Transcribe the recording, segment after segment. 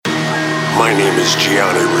My name is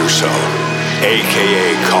Gianni Russo, a.k.a.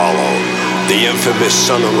 Carlo, the infamous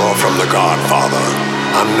son-in-law from The Godfather.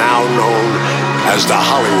 I'm now known as the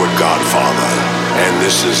Hollywood Godfather, and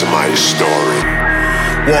this is my story.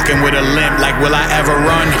 Walking with a limp like will I ever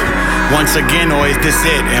run? Once again, or is this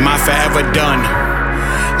it? Am I forever done?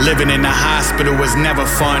 Living in the hospital was never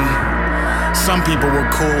fun. Some people were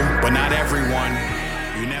cool, but not everyone.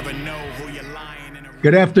 You never know who you're lying in a...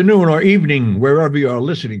 Good afternoon or evening, wherever you are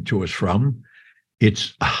listening to us from.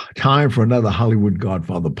 It's time for another Hollywood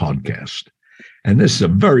Godfather podcast. And this is a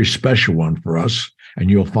very special one for us, and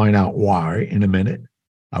you'll find out why in a minute.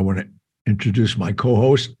 I want to introduce my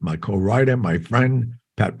co-host, my co-writer, my friend,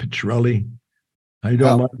 Pat Picciarelli. How you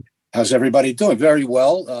doing, Mark? How's everybody doing? Very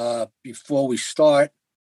well. Before we start,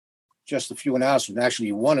 just a few announcements.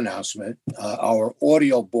 Actually, one announcement. Our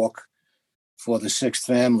audio book for The Sixth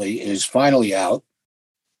Family is finally out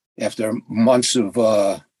after months of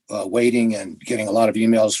waiting and getting a lot of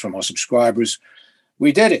emails from our subscribers.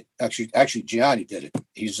 We did it. Actually, Gianni did it.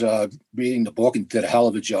 He's reading the book and did a hell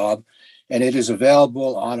of a job. And it is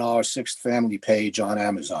available on our Sixth Family page on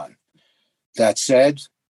Amazon. That said,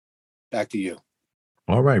 back to you.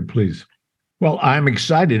 All right, please. Well, I'm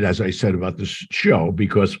excited, as I said, about this show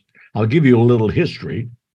because I'll give you a little history.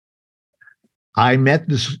 I met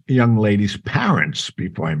this young lady's parents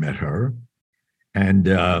before I met her, and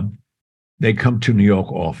they come to New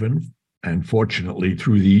York often. And fortunately,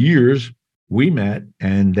 through the years, we met,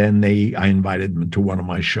 and then I invited them to one of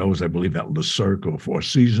my shows, I believe at Le Cirque or Four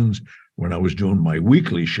Seasons, when I was doing my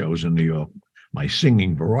weekly shows in New York, my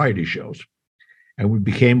singing variety shows. And we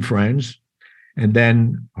became friends. And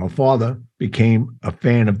then her father became a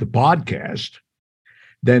fan of the podcast.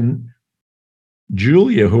 Then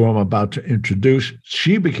Julia, who I'm about to introduce,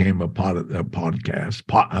 she became a part of the podcast,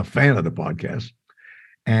 a fan of the podcast.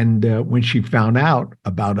 And when she found out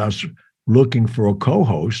about us looking for a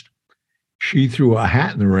co-host, she threw a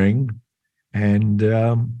hat in the ring, and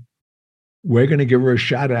we're going to give her a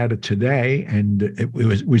shot at it today. And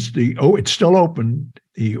it's still open,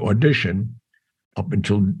 the audition, up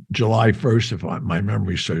until July 1st, if my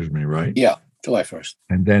memory serves me right. Yeah, July 1st.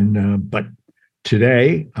 And then, but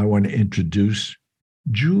today I want to introduce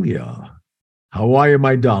Julia. How are you,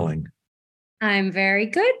 my darling? I'm very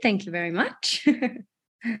good. Thank you very much.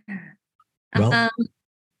 Well,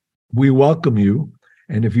 we welcome you.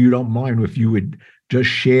 And if you don't mind, if you would just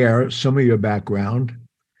share some of your background,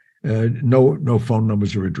 no phone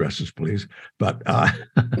numbers or addresses, please. But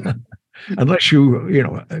unless you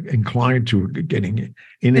inclined to getting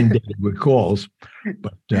inundated with calls,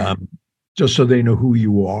 but just so they know who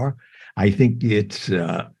you are, I think it's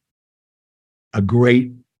a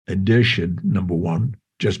great addition, number one,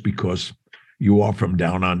 just because you are from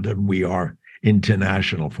down under. We are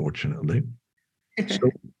international, fortunately.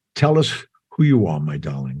 So tell us who you are, my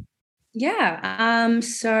darling. Yeah.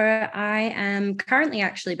 So I am currently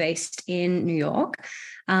actually based in New York,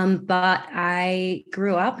 but I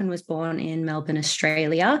grew up and was born in Melbourne,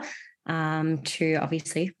 Australia, to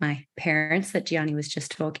obviously my parents that Gianni was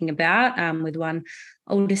just talking about, with one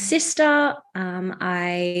older sister.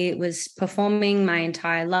 I was performing my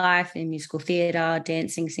entire life in musical theatre,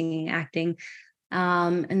 dancing, singing, acting.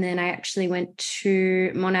 And then I actually went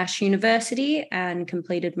to Monash University and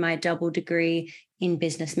completed my double degree in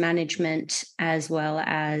business management as well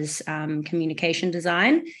as communication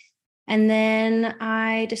design. And then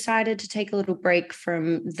I decided to take a little break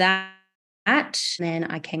from that. And then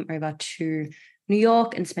I came over to New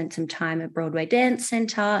York and spent some time at Broadway Dance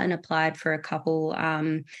Center and applied for a couple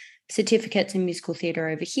certificates in musical theatre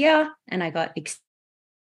over here. And I got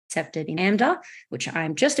accepted in AMDA, which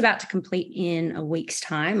I'm just about to complete in a week's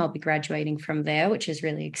time. I'll be graduating from there, which is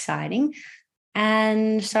really exciting.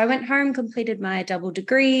 And so I went home, completed my double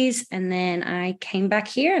degrees, and then I came back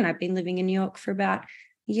here, and I've been living in New York for about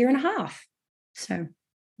a year and a half. So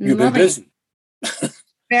you've been busy.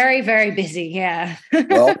 Very, very busy, yeah.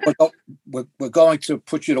 Well, we're going to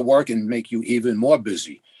put you to work and make you even more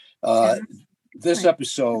busy. This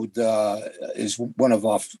episode is one of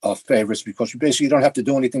our favorites because we basically don't have to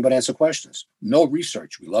do anything but answer questions. No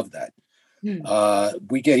research. We love that.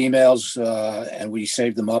 We get emails and we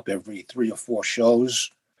save them up every 3 or 4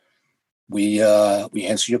 shows. We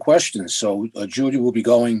answer your questions. So Julia will be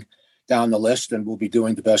going down the list and we'll be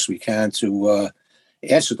doing the best we can to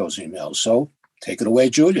answer those emails. So take it away,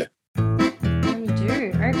 Julia. We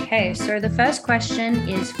do. Okay. So the first question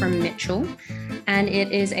is from Mitchell, and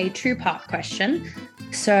it is a 2-part question.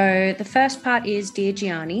 So the first part is, Dear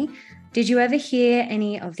Gianni, Did you ever hear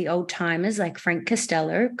any of the old timers like Frank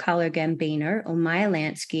Costello, Carlo Gambino, or Meyer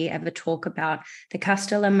Lansky ever talk about the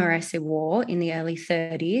Castellamarese War in the early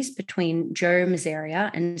 30s between Joe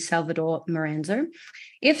Mazzaria and Salvador Maranzo?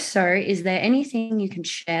 If so, is there anything you can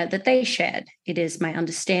share that they shared? It is my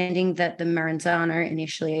understanding that the Maranzano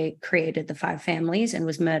initially created the five families and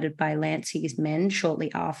was murdered by Lansky's men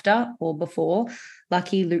shortly after or before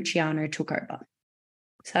Lucky Luciano took over.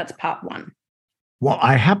 So that's part one. Well,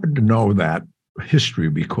 I happen to know that history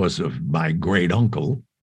because of my great uncle,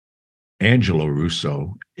 Angelo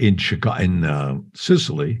Russo, in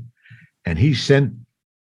Sicily, and he sent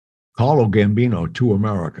Carlo Gambino to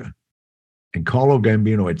America. And Carlo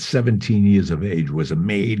Gambino, at 17 years of age, was a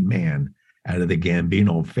made man out of the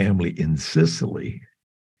Gambino family in Sicily.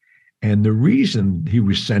 And the reason he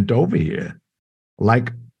was sent over here,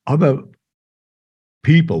 like other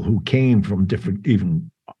people who came from different,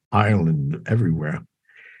 even Ireland, everywhere,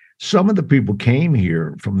 some of the people came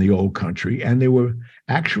here from the old country, and they were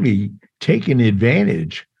actually taking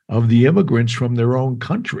advantage of the immigrants from their own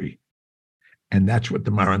country. And that's what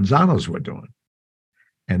the Maranzanos were doing.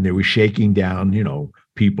 And they were shaking down,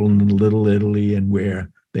 people in Little Italy and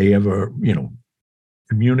where they ever,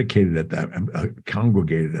 communicated at that,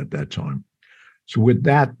 congregated at that time. So with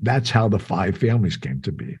that, that's how the five families came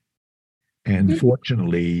to be. And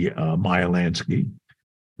fortunately, Meyer Lansky,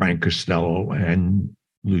 Frank Costello, and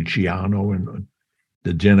Luciano, and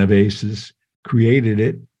the Genoveses created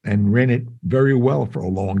it and ran it very well for a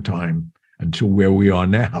long time, until where we are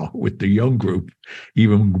now with the young group,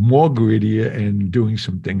 even more greedier and doing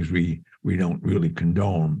some things we don't really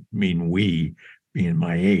condone. I mean, we, being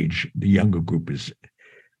my age, the younger group is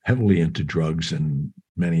heavily into drugs and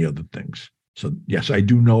many other things. So yes, I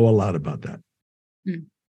do know a lot about that. And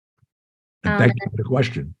thank you for the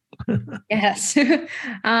question. Yes.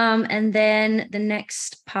 And then the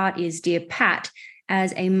next part is, Dear Pat,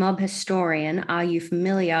 as a mob historian, are you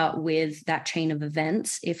familiar with that chain of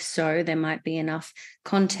events? If so, there might be enough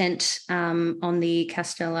content on the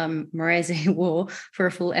Castellamarese War for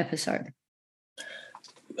a full episode.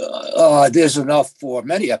 There's enough for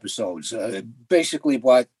many episodes. Basically,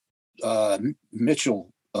 what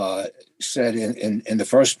Mitchell said in the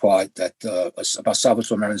first part, that about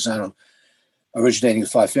Salvatore Maranzano originating the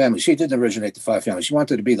five families. He didn't originate the five families. He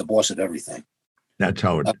wanted to be the boss of everything. That's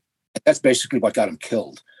how it. That's basically what got him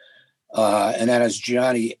killed. And then, as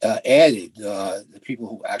Gianni added, the people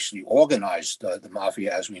who actually organized the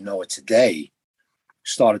mafia as we know it today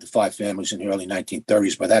started the five families in the early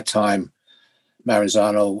 1930s. By that time,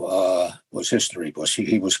 Maranzano was history, because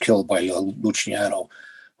he was killed by Luciano,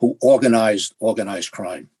 who organized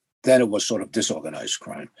crime. Then it was sort of disorganized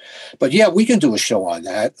crime. But yeah, we can do a show on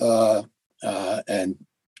that and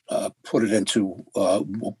put it into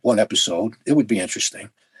one episode. It would be interesting.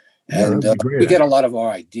 And we get a lot of our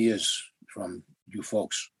ideas from you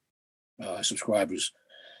folks, subscribers.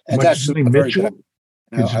 And that's Mitchell.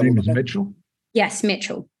 His name is Mitchell? Yes,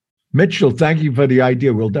 Mitchell. Mitchell, thank you for the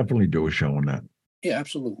idea. We'll definitely do a show on that. Yeah,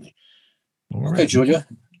 absolutely. All okay, right. Julia.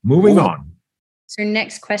 Moving on. So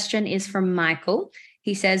next question is from Michael.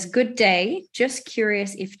 He says, good day. Just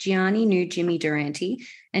curious if Gianni knew Jimmy Durante,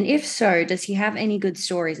 and if so, does he have any good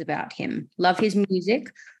stories about him? Love his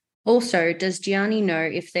music. Also, does Gianni know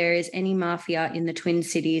if there is any mafia in the Twin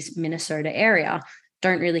Cities, Minnesota area?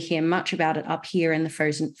 Don't really hear much about it up here in the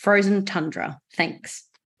frozen tundra. Thanks.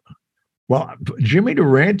 Well, Jimmy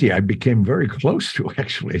Durante, I became very close to,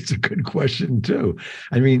 actually. It's a good question, too.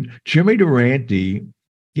 I mean, Jimmy Durante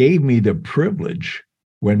gave me the privilege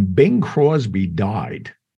when Bing Crosby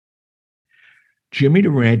died. Jimmy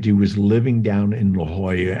Durante was living down in La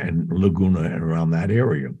Jolla and Laguna and around that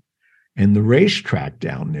area. And the racetrack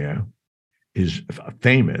down there is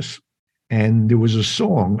famous. And there was a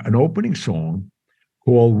song, an opening song,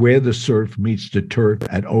 called Where the Surf Meets the Turf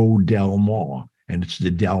at Old Del Mar. And it's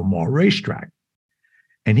the Del Mar racetrack.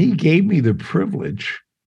 And he gave me the privilege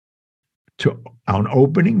to, on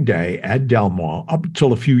opening day at Del Mar, up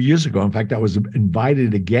until a few years ago. In fact, I was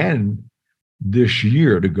invited again this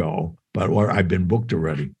year to go, but I've been booked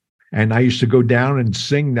already. And I used to go down and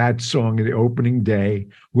sing that song at the opening day,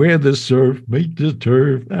 Where the Surf Meets the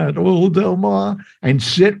Turf at Old Del Mar, and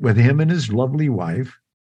sit with him and his lovely wife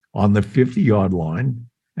on the 50-yard line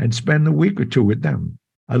and spend a week or two with them.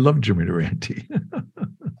 I love Jimmy Durante.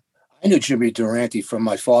 I knew Jimmy Durante from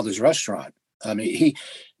my father's restaurant. I mean,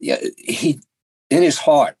 he in his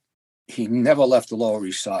heart, he never left the Lower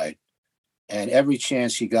East Side. And every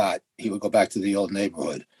chance he got, he would go back to the old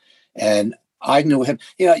neighborhood. And I knew him.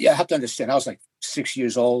 You have to understand, I was like 6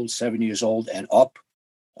 years old, 7 years old and up.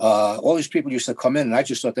 All these people used to come in, and I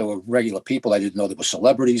just thought they were regular people. I didn't know they were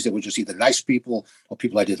celebrities. They were just either nice people or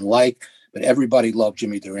people I didn't like. But everybody loved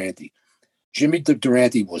Jimmy Durante. Jimmy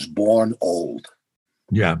Durante was born old.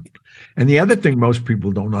 Yeah. And the other thing most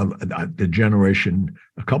people don't know, the generation,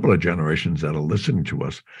 a couple of generations that are listening to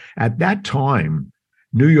us, at that time,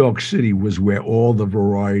 New York City was where all the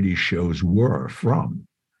variety shows were from.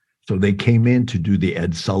 So they came in to do the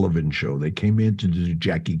Ed Sullivan Show. They came in to do the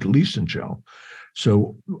Jackie Gleason Show.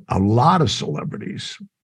 So a lot of celebrities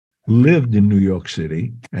lived in New York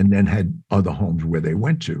City and then had other homes where they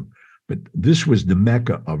went to. But this was the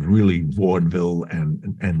mecca of really vaudeville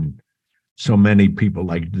and so many people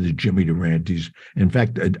like the Jimmy Durantes. In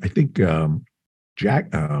fact, I think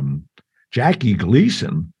Jackie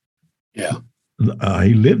Gleason, yeah,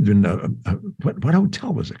 he lived in what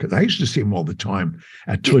hotel was it? Because I used to see him all the time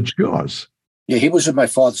at Toots Shaw's. Yeah, he was at my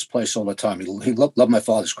father's place all the time. He loved my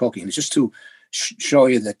father's cooking. It's just to show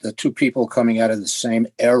you that the two people coming out of the same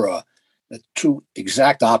era, the two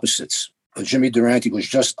exact opposites. Jimmy Durante was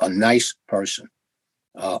just a nice person,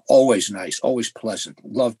 always nice, always pleasant,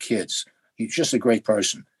 loved kids. He's just a great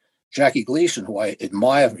person. Jackie Gleason, who I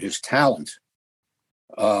admire for his talent,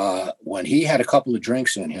 when he had a couple of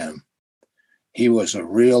drinks in him, he was a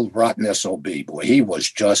real rotten SOB. Boy, he was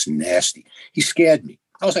just nasty. He scared me.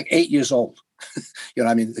 I was like 8 years old.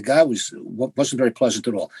 I mean, the guy wasn't very pleasant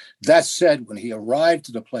at all. That said, when he arrived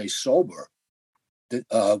to the place sober,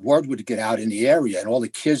 the word would get out in the area, and all the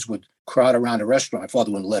kids would crowd around the restaurant. My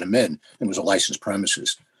father wouldn't let him in. It was a licensed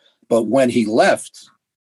premises. But when he left,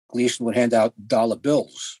 Gleason would hand out dollar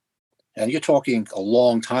bills. And you're talking a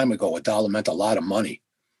long time ago, a dollar meant a lot of money.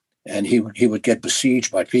 And he would get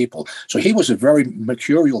besieged by people. So he was a very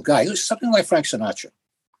mercurial guy. He was something like Frank Sinatra.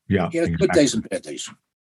 Yeah, he had good days and bad days.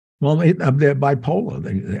 Well, they're bipolar.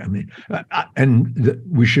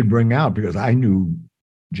 We should bring out, because I knew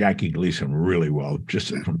Jackie Gleason really well, just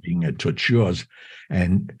from being at Toots Shaw's.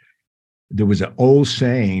 And there was an old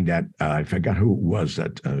saying that I forgot who it was,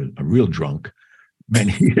 that a real drunk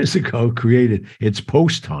many years ago created. It's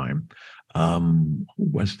post time. Who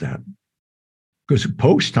was that? Because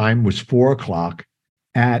post time was 4:00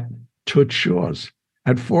 at Toots Shaw's.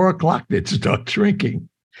 At 4:00, they'd start drinking.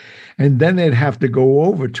 And then they'd have to go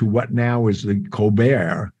over to what now is the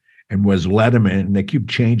Colbert and was Letterman. And they keep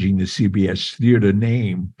changing the CBS Theater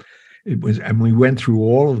name. It was, and we went through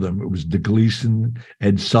all of them. It was the Gleason,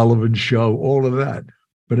 Ed Sullivan Show, all of that.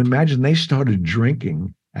 But imagine they started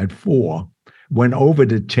drinking at 4, went over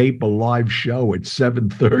to tape a live show at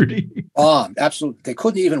 7:30. Absolutely. They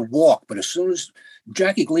couldn't even walk. But as soon as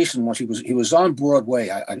Jackie Gleason, once he was on Broadway,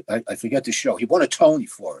 I forget the show. He won a Tony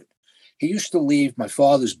for it. He used to leave my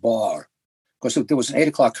father's bar because there was an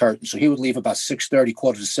 8:00 curtain. So he would leave about 6:30,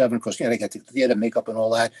 6:45, because he had to get to the theater, makeup and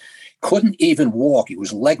all that. Couldn't even walk. He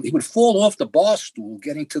would fall off the bar stool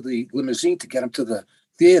getting to the limousine to get him to the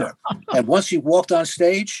theater. And once he walked on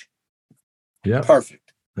stage,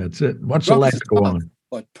 perfect. That's it. What's the life go on?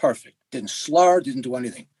 But perfect. Didn't slur, didn't do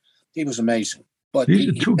anything. He was amazing. But these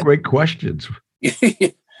are two great questions.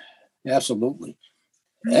 Absolutely.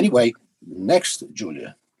 Anyway, next,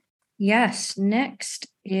 Julia. Yes, next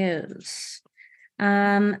is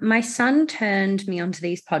my son turned me onto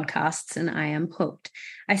these podcasts and I am hooked.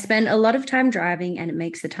 I spend a lot of time driving and it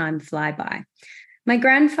makes the time fly by. My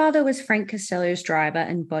grandfather was Frank Costello's driver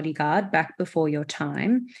and bodyguard back before your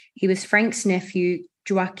time. He was Frank's nephew,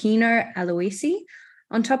 Gioacchino Aloisi.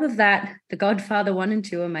 On top of that, The Godfather 1 and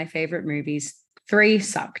 2 are my favorite movies. 3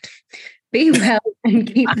 sucked. Be well and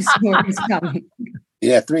keep the stories coming.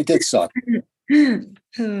 Yeah, 3 did suck. Did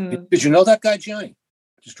you know that guy, Johnny?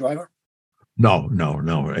 His driver? No.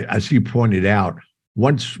 As you pointed out,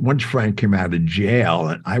 once Frank came out of jail,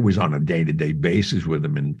 and I was on a day-to-day basis with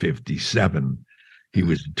him in 1957. He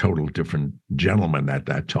was a total different gentleman at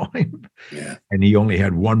that time. Yeah. And he only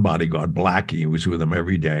had one bodyguard, Blackie. He was with him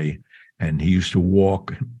every day. And he used to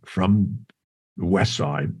walk from the West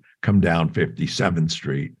Side, come down 59th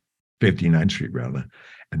Street rather.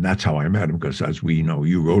 And that's how I met him, because as we know,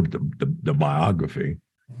 you wrote the biography.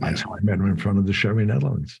 That's how I met him in front of the Chevy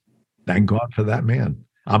Netherlands. Thank God for that man.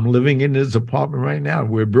 I'm living in his apartment right now.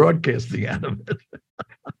 We're broadcasting out of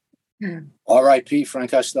it. R.I.P.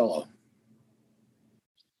 Frank Costello.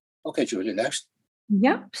 Okay, Julia, next.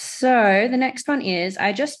 Yep. So the next one is,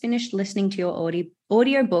 I just finished listening to your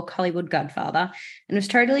audio book, Hollywood Godfather, and was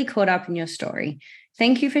totally caught up in your story.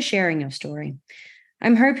 Thank you for sharing your story.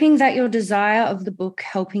 I'm hoping that your desire of the book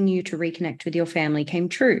helping you to reconnect with your family came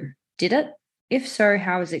true. Did it? If so,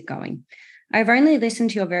 how is it going? I've only listened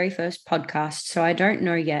to your very first podcast, so I don't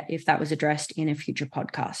know yet if that was addressed in a future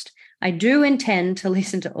podcast. I do intend to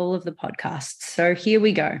listen to all of the podcasts, so here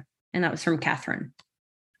we go. And that was from Catherine.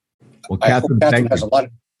 Well, I hope Catherine, Catherine thank has you.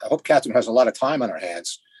 I hope Catherine has a lot of time on her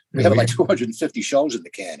hands. We have like 250 shows in the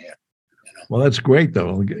can here. Well, that's great,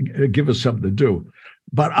 though. Give us something to do.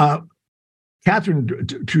 But Catherine,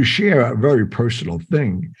 to share a very personal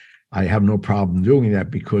thing, I have no problem doing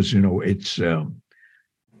that because, it's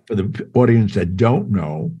for the audience that don't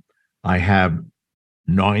know, I have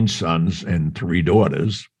 9 sons and 3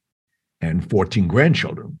 daughters and 14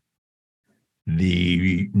 grandchildren.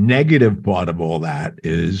 The negative part of all that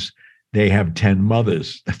is they have 10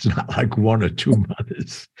 mothers. That's not like 1 or 2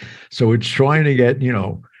 mothers. So it's trying to get,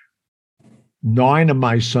 9 of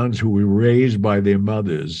my sons who were raised by their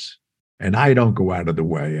mothers, and I don't go out of the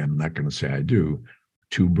way, I'm not going to say I do,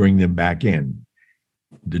 to bring them back in.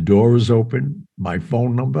 The door is open. My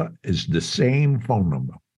phone number is the same phone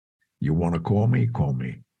number. You want to call me? Call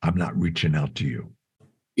me. I'm not reaching out to you.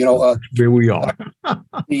 Here we are.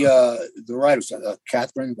 The writer,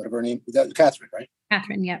 Catherine, whatever her name, Catherine, right?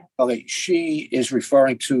 Catherine, yeah. Okay, she is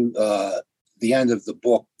referring to the end of the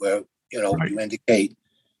book where, Right. you indicate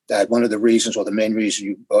that one of the reasons or the main reason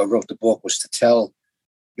you wrote the book was to tell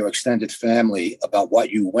your extended family about what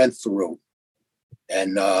you went through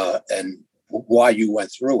and why you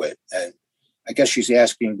went through it. And I guess she's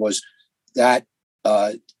asking, was that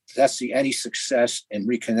that's any success in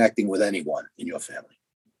reconnecting with anyone in your family?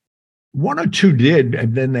 1 or 2 did,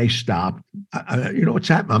 and then they stopped. What's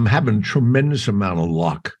happening? I'm having a tremendous amount of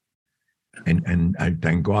luck, and I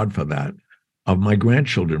thank God for that, of my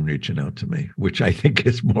grandchildren reaching out to me, which I think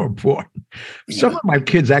is more important. Yeah. Some of my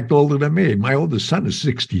kids act older than me. My oldest son is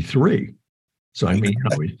 63. So, I mean,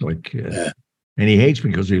 he's like, and he hates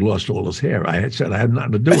me because he lost all his hair. I had said I had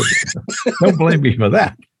nothing to do with it. Don't blame me for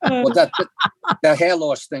that. Well, that hair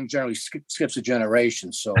loss thing generally skips a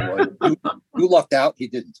generation. So you lucked out. He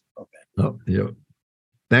didn't. Okay. Oh, yeah.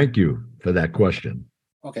 Thank you for that question.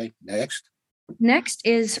 Okay. Next. Next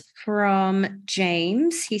is from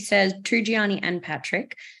James. He says, to Gianni and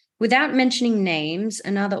Patrick, without mentioning names,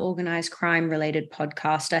 another organized crime-related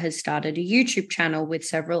podcaster has started a YouTube channel with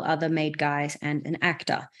several other made guys and an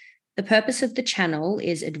actor. The purpose of the channel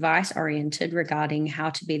is advice-oriented regarding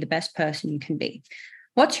how to be the best person you can be.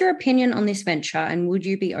 What's your opinion on this venture, and would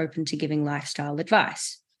you be open to giving lifestyle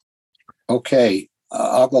advice? Okay.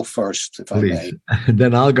 I'll go first, if Please. I may.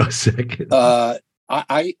 Then I'll go second. I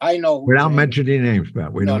know. Without mentioning names,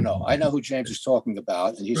 Pat. No. I know who James is talking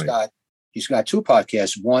about, and he's got 2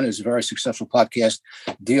 podcasts. One is a very successful podcast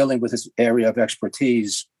dealing with his area of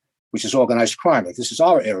expertise, which is organized crime. Like, this is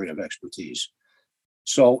our area of expertise.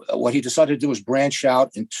 So what he decided to do was branch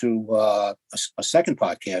out into a second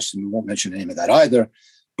podcast, and we won't mention the name of that either.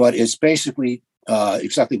 But it's basically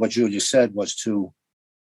exactly what Julia said, was to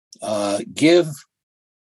give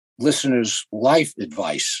listeners life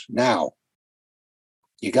advice. Now,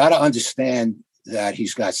 you got to understand that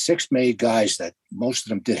he's got 6 made guys that most of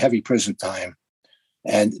them did heavy prison time.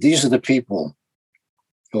 And these are the people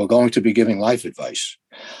who are going to be giving life advice.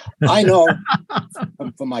 I know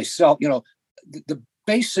for myself, the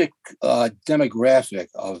basic demographic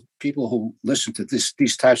of people who listen to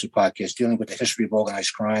these types of podcasts dealing with the history of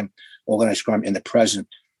organized crime in the present,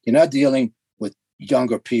 you're not dealing with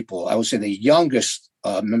younger people. I would say the youngest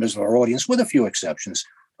members of our audience, with a few exceptions,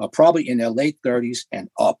 are probably in their late 30s and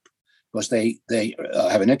up, because they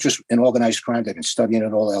have an interest in organized crime. They've been studying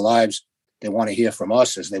it all their lives. They want to hear from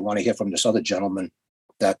us, as they want to hear from this other gentleman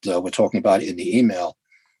that we're talking about in the email.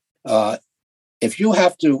 If you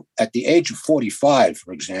have to, at the age of 45,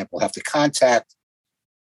 for example, have to contact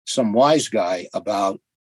some wise guy about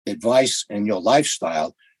advice in your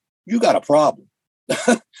lifestyle, you got a problem.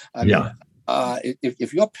 If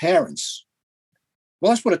your parents, well,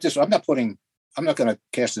 let's put it this way. I'm not going to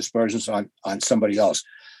cast aspersions on somebody else.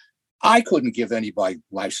 I couldn't give anybody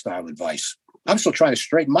lifestyle advice. I'm still trying to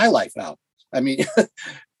straighten my life out. I mean,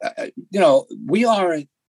 we are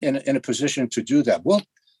in a position to do that. Well,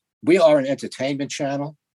 we are an entertainment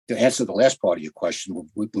channel. To answer the last part of your question,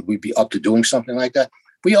 would we be up to doing something like that?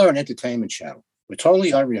 We are an entertainment channel. We're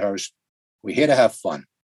totally unrehearsed. We're here to have fun.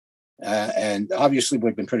 And obviously,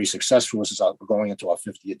 we've been pretty successful. We're going into our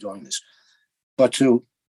 50th year doing this. But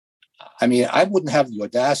I wouldn't have the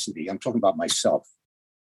audacity, I'm talking about myself,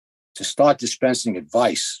 to start dispensing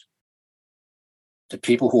advice to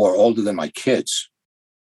people who are older than my kids.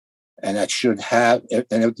 And that should have, and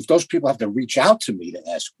if those people have to reach out to me to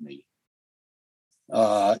ask me,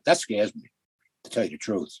 that scares me, to tell you the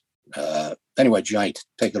truth. Anyway, Giant,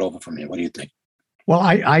 take it over from here. What do you think? Well,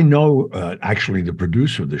 I know actually the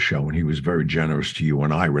producer of the show, and he was very generous to you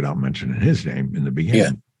and I without mentioning his name in the beginning.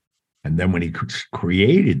 Yeah. And then when he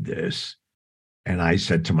created this, and I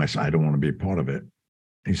said to myself, I don't want to be a part of it.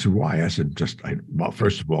 He said, why? I said, well,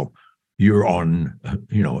 first of all, you're on,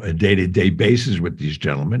 a day-to-day basis with these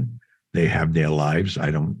gentlemen. They have their lives.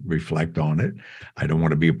 I don't reflect on it. I don't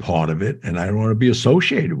want to be a part of it, and I don't want to be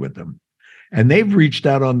associated with them. And they've reached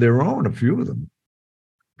out on their own, a few of them,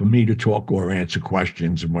 for me to talk or answer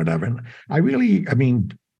questions and whatever. And I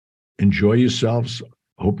mean, enjoy yourselves.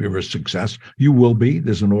 Hope you're a success. You will be.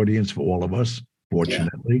 There's an audience for all of us,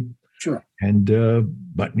 fortunately. Yeah, sure. And,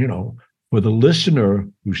 but, for the listener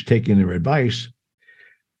who's taking their advice,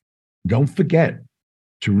 don't forget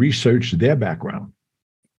to research their background.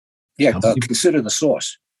 Yeah, consider the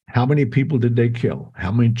source. How many people did they kill?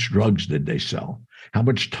 How much drugs did they sell? How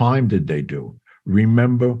much time did they do?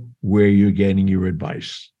 Remember where you're getting your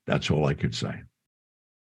advice. That's all I could say.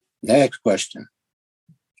 Next question.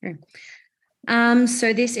 Sure.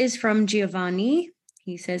 So this is from Giovanni.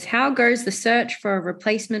 He says, how goes the search for a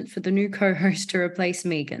replacement for the new co-host to replace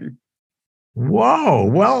Megan? Whoa.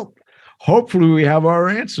 Well, hopefully we have our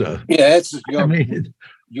answer. Yeah,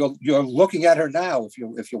 you're looking at her now if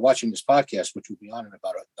you're watching this podcast, which will be on in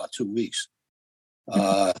about 2 weeks.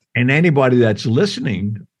 And anybody that's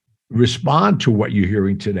listening, respond to what you're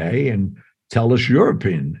hearing today and tell us your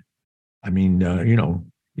opinion. I mean,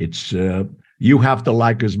 it's you have to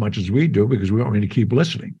like as much as we do because we want me to keep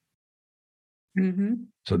listening. Mm-hmm.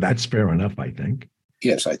 So that's fair enough, I think.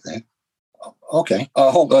 Yes, I think. Okay.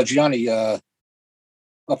 Hold on, Gianni. Well,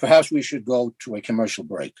 perhaps we should go to a commercial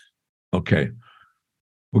break. Okay.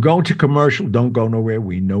 We're going to commercial. Don't go nowhere.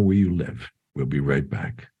 We know where you live. We'll be right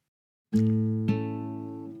back.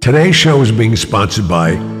 Today's show is being sponsored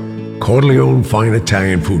by Corleone Fine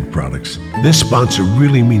Italian Food Products. This sponsor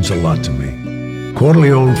really means a lot to me.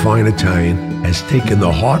 Corleone Fine Italian has taken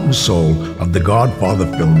the heart and soul of the Godfather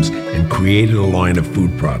films and created a line of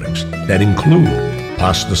food products that include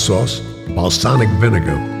pasta sauce, balsamic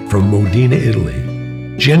vinegar from Modena, Italy,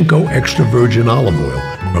 Genco extra virgin olive oil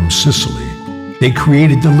from Sicily. They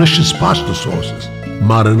created delicious pasta sauces,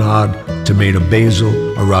 marinade, tomato basil,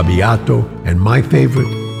 arrabbiato, and my favorite,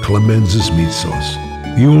 Clemenza's meat sauce.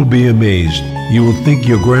 You will be amazed. You will think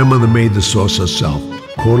your grandmother made the sauce herself.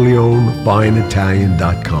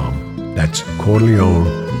 CorleoneFineItalian.com. That's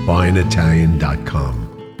CorleoneFineItalian.com.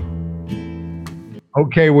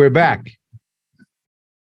 Okay, we're back.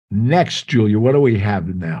 Next, Julia, what do we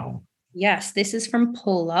have now? Yes, this is from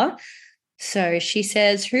Paula. So she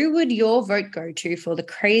says, who would your vote go to for the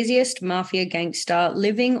craziest mafia gangster,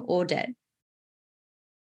 living or dead?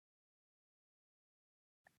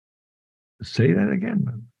 Say that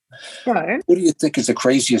again. So, who do you think is the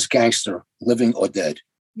craziest gangster, living or dead?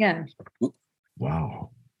 Yeah. Wow.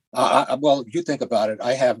 Well, you think about it.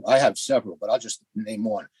 I have several, but I'll just name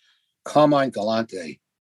one. Carmine Galante,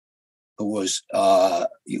 who was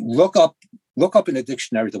look up in the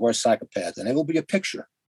dictionary the word psychopath, and it will be a picture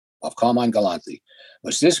of Carmine Galante.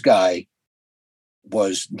 This guy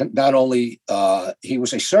was not only he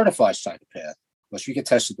was a certified psychopath, because you get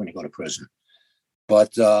tested when you go to prison,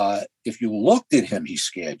 but if you looked at him, he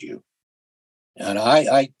scared you. And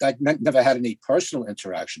I never had any personal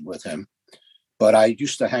interaction with him, but I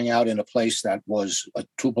used to hang out in a place that was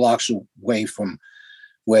 2 blocks away from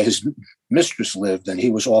where his mistress lived, and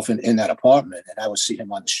he was often in that apartment, and I would see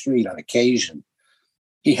him on the street on occasion.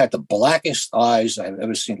 He had the blackest eyes I've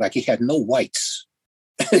ever seen. Like, he had no whites.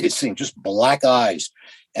 It seemed just black eyes.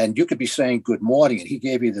 And you could be saying good morning, and he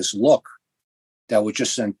gave you this look that would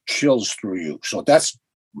just send chills through you. So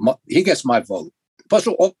he gets my vote. Plus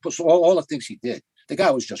all the things he did. The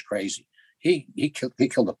guy was just crazy. He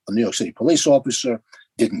killed a New York City police officer,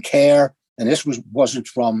 didn't care. And this wasn't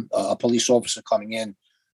from a police officer coming in,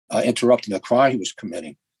 interrupting a crime he was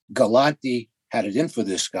committing. Galante had it in for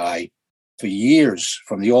this guy for years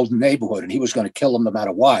from the old neighborhood, and he was going to kill him no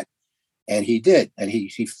matter what. And he did. And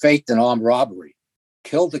he faked an armed robbery,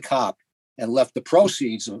 killed the cop, and left the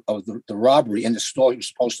proceeds of the robbery in the store he was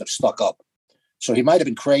supposed to have stuck up. So he might have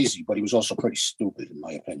been crazy, but he was also pretty stupid, in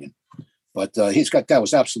my opinion. But that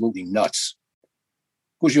was absolutely nuts.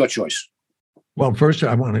 Who's your choice? Well, first,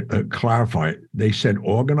 I want to clarify. They said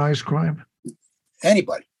organized crime?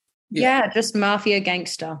 Anybody. Yeah, just mafia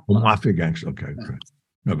gangster. Well, mafia gangster. Okay, good.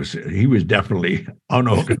 No, but he was definitely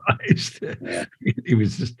unorganized. Yeah. He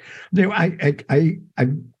was just. I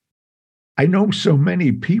know so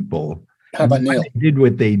many people. How about Neil? Did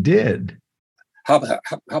what they did. How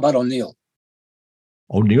about O'Neill?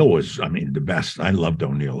 O'Neill was, the best. I loved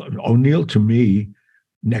O'Neill. O'Neill, to me,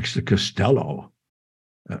 next to Costello,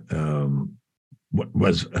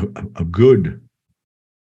 was a good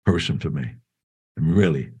person to me.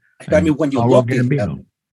 Really. I mean, when you Paolo looked at Gambino.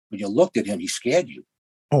 him, he scared you.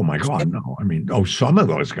 Oh my God, no. I mean, some of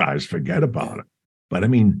those guys, forget about it. But I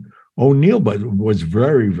mean, O'Neill was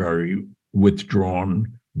very, very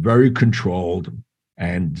withdrawn, very controlled,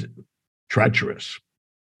 and treacherous.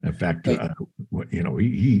 In fact, well,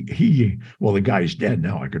 the guy's dead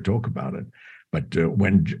now. I could talk about it. But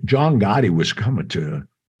when John Gotti was coming to,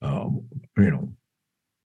 the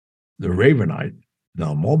Ravenite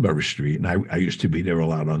down Mulberry Street, and I used to be there a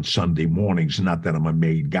lot on Sunday mornings. Not that I'm a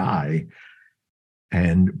made guy,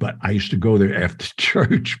 but I used to go there after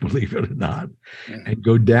church, believe it or not, and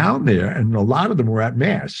go down there, and a lot of them were at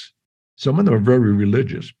mass. Some of them were very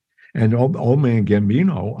religious. And old man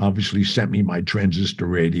Gambino obviously sent me my transistor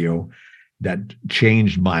radio that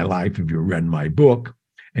changed my life, if you read my book,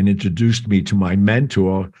 and introduced me to my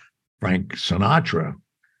mentor, Frank Sinatra.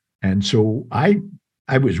 And so I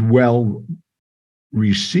was well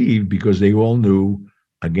received because they all knew,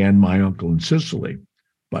 again, my uncle in Sicily.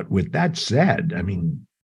 But with that said, I mean,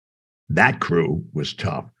 that crew was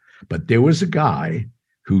tough. But there was a guy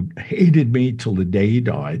who hated me till the day he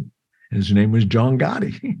died. His name was John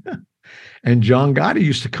Gotti. And John Gotti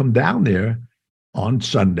used to come down there on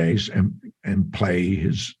Sundays and play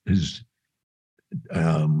his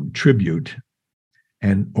tribute.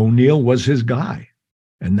 And O'Neill was his guy.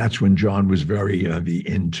 And that's when John was very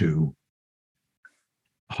into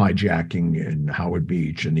hijacking in Howard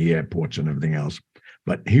Beach and the airports and everything else.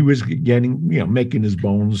 But he was making his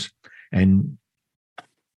bones, and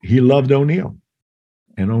he loved O'Neill.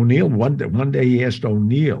 And O'Neill, one day he asked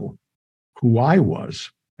O'Neill who I was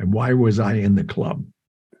and why was I in the club.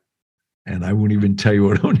 And I wouldn't even tell you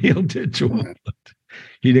what O'Neill did to him.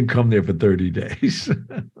 He didn't come there for 30 days.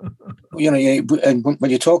 And when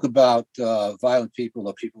you talk about violent people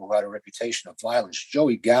or people who had a reputation of violence,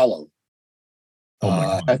 Joey Gallo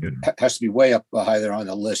has to be way up high there on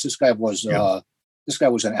the list. This guy was an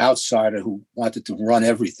outsider who wanted to run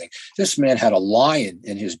everything. This man had a lion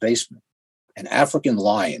in his basement, an African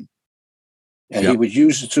lion, and he would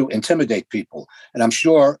use it to intimidate people. And I'm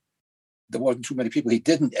sure there wasn't too many people he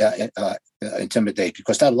didn't intimidate,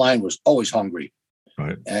 because that lion was always hungry.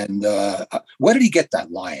 Right. And where did he get that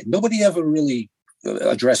lion? Nobody ever really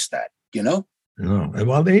addressed that, No.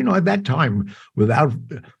 Well, at that time, without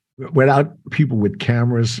people with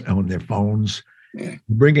cameras on their phones,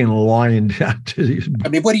 bringing a lion down to these. I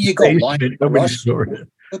mean, where do you go? Lion? Where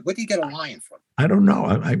do you get a lion from? I don't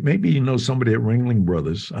know. Maybe somebody at Ringling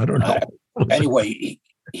Brothers. I don't know. Anyway,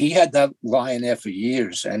 he had that lion there for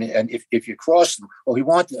years, and if you crossed him, he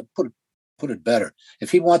wanted to put it better.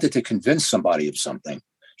 If he wanted to convince somebody of something,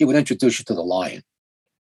 he would introduce you to the lion.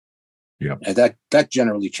 Yeah, and that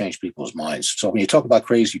generally changed people's minds. So when you talk about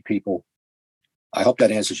crazy people, I hope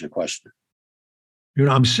that answers your question.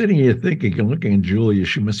 I'm sitting here thinking and looking at Julia.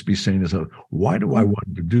 She must be saying to herself, why do I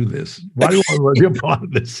want to do this? Why do I want to be a part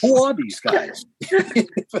of this? Who are these guys?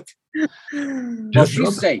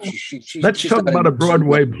 She's safe. Let's talk about a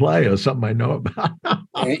Broadway play or something I know about.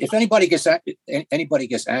 If anybody gets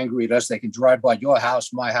angry at us, they can drive by your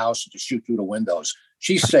house, my house, and just shoot through the windows.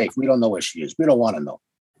 She's safe. We don't know where she is. We don't want to know.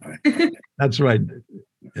 All right. That's right.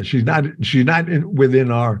 She's not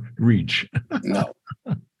within our reach. No.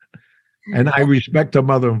 And I respect her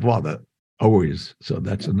mother and father always. So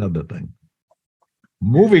that's another thing.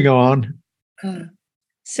 Moving on.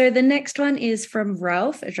 So the next one is from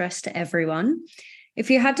Ralph, addressed to everyone.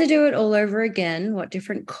 If you had to do it all over again, what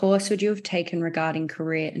different course would you have taken regarding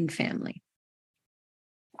career and family?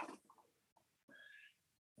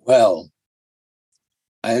 Well,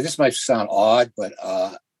 this might sound odd, but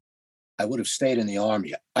I would have stayed in the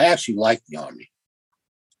Army. I actually liked the Army.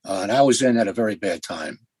 And I was in at a very bad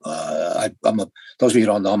time. Those of you who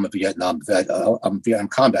don't know, I'm a Vietnam vet. I'm a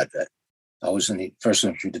combat vet. I was in the 1st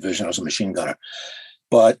Infantry Division. I was a machine gunner.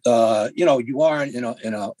 But you are in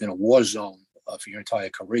a war zone for your entire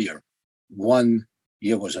career. 1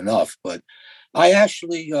 year was enough. But I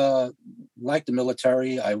actually liked the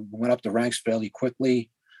military. I went up the ranks fairly quickly.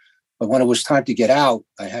 But when it was time to get out,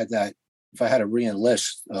 I had that. If I had to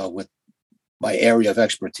re-enlist with my area of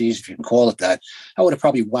expertise, if you can call it that, I would have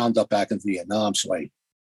probably wound up back in Vietnam. So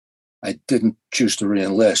I didn't choose to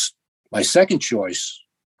re-enlist. My second choice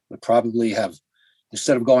would probably have,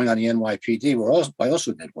 instead of going on the NYPD, where I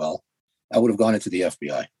also did well, I would have gone into the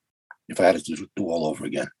FBI if I had to do all over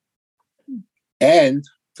again. And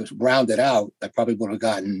to round it out, I probably would have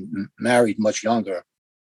gotten married much younger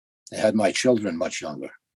and had my children much younger.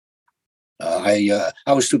 I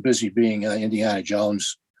was too busy being Indiana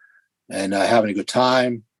Jones and having a good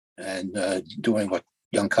time and doing what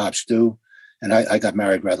young cops do. And I got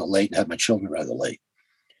married rather late and had my children rather late.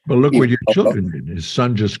 But look what your children did. His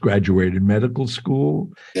son just graduated medical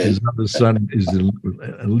school. His other son is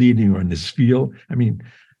a leading in this field. I mean,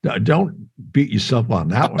 don't beat yourself on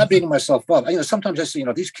that one. I'm not beating myself up. Sometimes I say,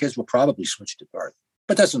 these kids will probably switch to birth,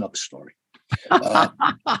 but that's another story. Now,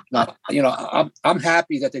 I'm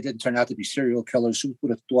happy that they didn't turn out to be serial killers. Who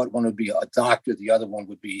would have thought one would be a doctor, the other one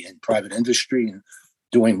would be in private industry and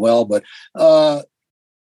doing well? But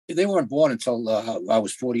they weren't born until I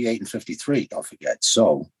was 48 and 53, don't forget.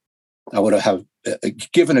 So I would have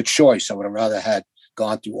given a choice. I would have rather had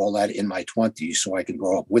gone through all that in my 20s so I can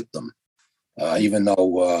grow up with them, even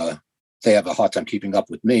though they have a hard time keeping up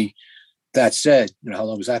with me. That said, how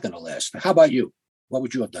long is that going to last? How about you? What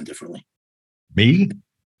would you have done differently? Me?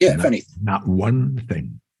 Yeah, if anything. Not one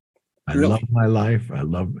thing. I Really? love my life. I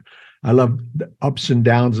love the ups and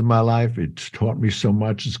downs of my life. It's taught me so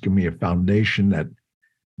much. It's given me a foundation that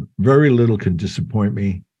very little can disappoint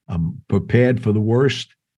me. I'm prepared for the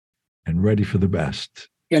worst and ready for the best.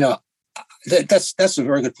 That's a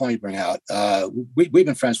very good point to bring out. We've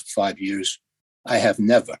been friends for 5 years. I have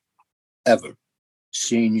never, ever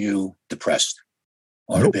seen you depressed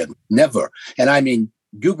or Nope. bad. Never. And I mean,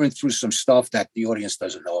 you've been through some stuff that the audience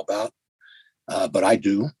doesn't know about, but I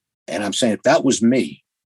do. And I'm saying if that was me,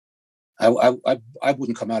 I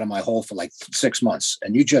wouldn't come out of my hole for like 6 months.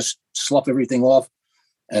 And you just slough everything off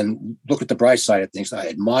and look at the bright side of things. I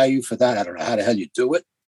admire you for that. I don't know how the hell you do it.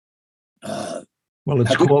 Well,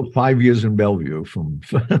 it's called 5 years in Bellevue from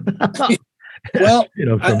well,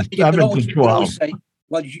 from 7 to 12. Say,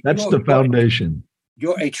 That's the foundation.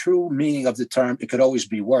 You're a true meaning of the term. It could always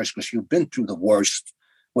be worse because you've been through the worst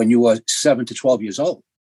when you were 7 to 12 years old,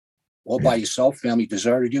 all by yourself. Family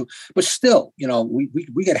deserted you, but still,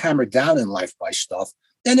 we get hammered down in life by stuff.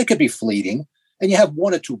 Then it could be fleeting, and you have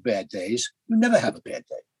 1 or 2 bad days. You never have a bad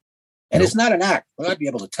day, and It's not an act. But I'd be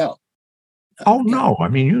able to tell. Oh no! I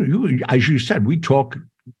mean, you as you said, we talk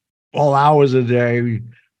all hours a day,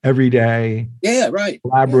 every day. Yeah, right.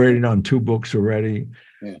 Collaborating on 2 books already.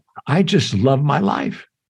 Yeah. I just love my life.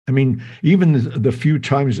 I mean, even the few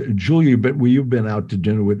times, Julia, you've been out to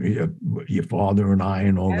dinner with me, your father and I,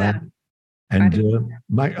 and all that, and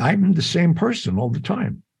I'm the same person all the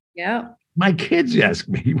time. Yeah. My kids ask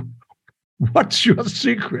me, "What's your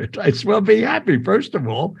secret?" I said, "Well, be happy. First of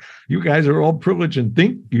all, you guys are all privileged and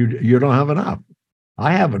think you don't have enough.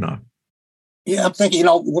 I have enough." Yeah, I'm thinking,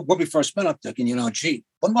 when we first met, I'm thinking, gee,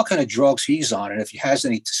 wonder what kind of drugs he's on and if he has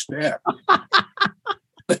any to spare.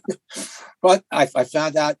 But I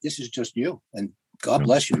found out this is just you, and God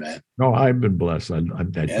bless you, man. No, I've been blessed.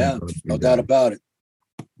 Yeah, no doubt about it.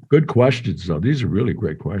 Good questions, though. These are really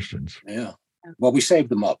great questions. Yeah. Well, we saved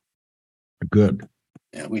them up. Good.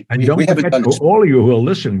 Yeah, and don't haven't forget, done this. all of you who are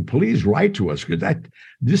listening, please write to us, because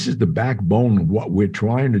this is the backbone of what we're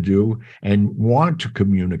trying to do and want to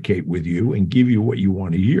communicate with you and give you what you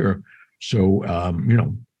want to hear. So,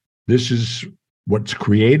 this is what's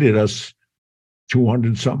created us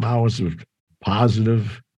 200-something hours of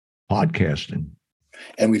positive podcasting.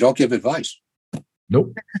 And we don't give advice.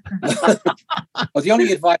 Nope. Well, the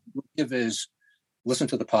only advice we give is listen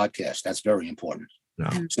to the podcast. That's very important. No.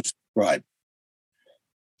 Subscribe.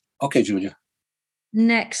 Okay, Julia.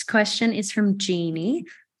 Next question is from Jeannie.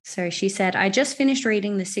 So she said, I just finished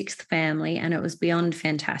reading The Sixth Family and it was beyond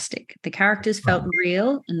fantastic. The characters felt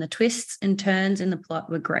real and the twists and turns in the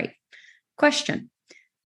plot were great. Question.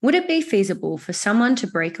 Would it be feasible for someone to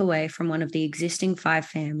break away from one of the existing 5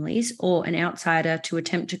 families or an outsider to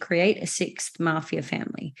attempt to create a 6th mafia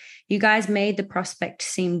family? You guys made the prospect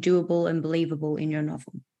seem doable and believable in your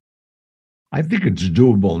novel. I think it's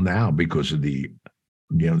doable now because of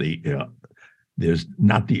there's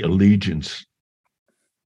not the allegiance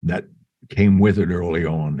that came with it early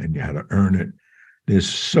on, and you had to earn it. There's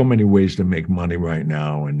so many ways to make money right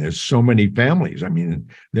now, and there's so many families. I mean,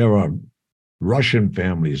 there are Russian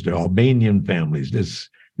families, there are Albanian families. There's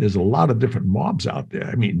a lot of different mobs out there.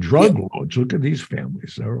 I mean, drug lords. Look at these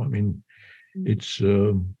families. I mean, it's.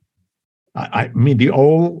 I mean, the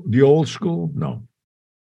old school. No.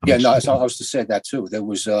 I was to say that too. There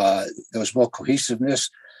was more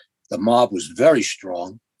cohesiveness. The mob was very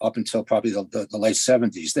strong up until probably the late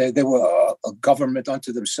 70s. They were a government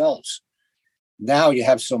unto themselves. Now you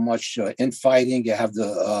have so much infighting. You have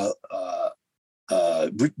the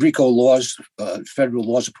RICO laws, federal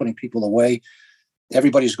laws are putting people away.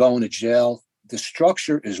 Everybody's going to jail. The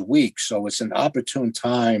structure is weak, so it's an opportune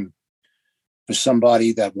time for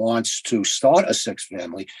somebody that wants to start a 6th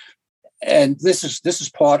family. And this is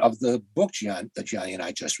part of the book that Johnny and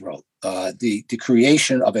I just wrote, the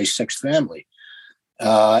creation of a 6th family.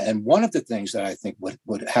 And one of the things that I think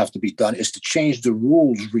would have to be done is to change the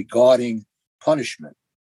rules regarding punishment.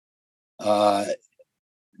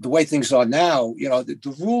 The way things are now,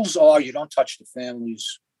 the rules are you don't touch the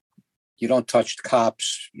families, you don't touch the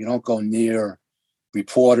cops, you don't go near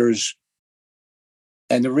reporters.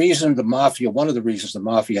 And one of the reasons the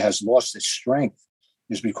mafia has lost its strength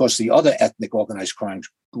is because the other ethnic organized crime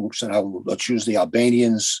groups, and I will choose the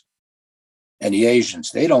Albanians and the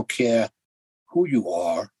Asians, they don't care who you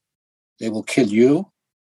are. They will kill you,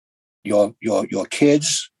 your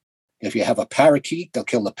kids. If you have a parakeet, they'll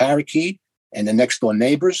kill the parakeet and the next door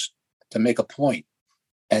neighbors to make a point.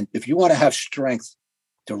 And if you want to have strength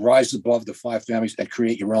to rise above the five families and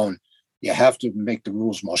create your own, you have to make the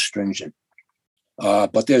rules more stringent.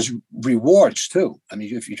 But there's rewards too. I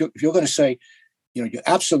mean, if you're going to say, you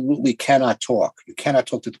absolutely cannot talk. You cannot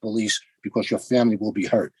talk to the police because your family will be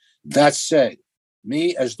hurt. That said,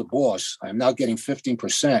 me as the boss, I'm now getting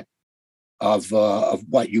 15% of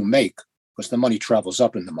what you make because the money travels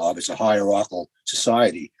up in the mob. It's a hierarchical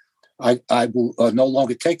society. I will no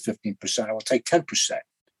longer take 15%. I will take 10%.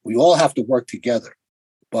 We all have to work together.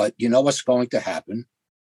 But you know what's going to happen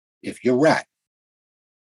if you rat.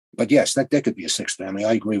 But yes, there could be a sixth family.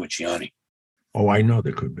 I agree with Gianni. Oh, I know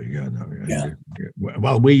there could be. Yeah.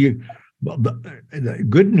 Well, the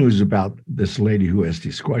good news about this lady who asked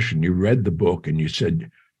this question, you read the book and you said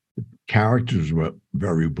the characters were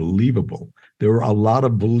very believable. There were a lot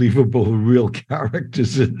of believable, real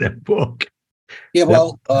characters in that book. Yeah,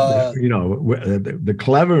 well, the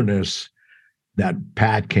cleverness that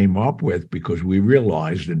Pat came up with, because we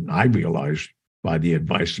realized, and I realized by the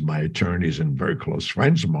advice of my attorneys and very close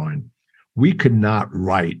friends of mine, we could not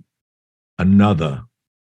write another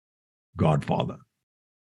Godfather,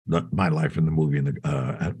 My Life in the Movie, and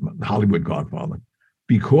the Hollywood Godfather,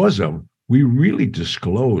 because we really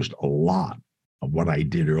disclosed a lot of what I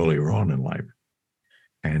did earlier on in life.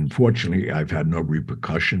 And fortunately, I've had no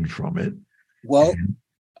repercussions from it. Well,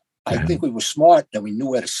 I think we were smart and we knew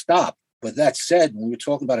where to stop. But that said, when we're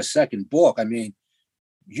talking about a second book, I mean,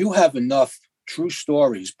 you have enough true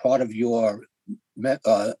stories. Part of your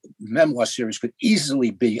memoir series could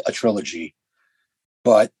easily be a trilogy.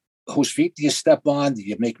 But whose feet do you step on? Do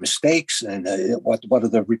you make mistakes? And what are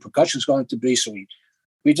the repercussions going to be? So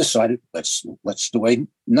we decided let's do a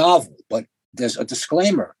novel. But there's a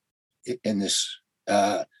disclaimer in this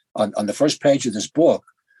on the first page of this book.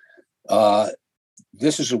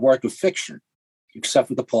 This is a work of fiction, except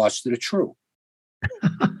for the parts that are true.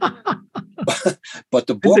 But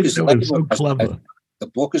the book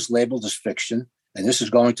is labeled as fiction, and this is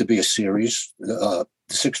going to be a series. The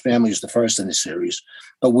Sixth Family is the first in the series,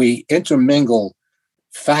 but we intermingle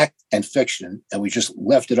fact and fiction, and we just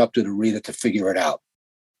left it up to the reader to figure it out.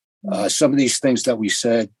 Some of these things that we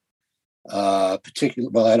said, particularly,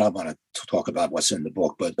 well, I don't want to talk about what's in the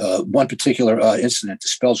book, but one particular incident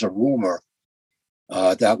dispels a rumor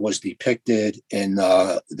that was depicted in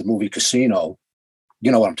the movie Casino.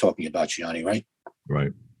 You know what I'm talking about, Gianni, right?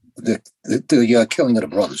 Right. The killing of the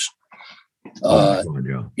brothers. God,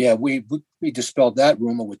 yeah. We dispelled that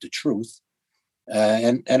rumor with the truth,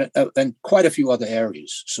 and quite a few other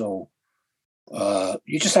areas. So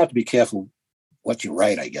you just have to be careful what you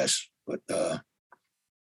write, I guess. But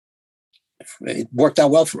it worked out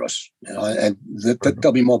well for us, and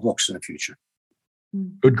there'll be more books in the future.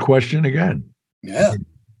 Good question again. Yeah.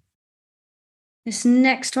 This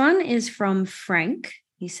next one is from Frank.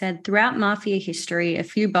 He said, throughout Mafia history, a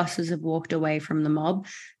few bosses have walked away from the mob.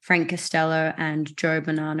 Frank Costello and Joe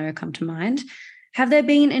Bonanno come to mind. Have there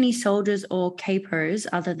been any soldiers or capos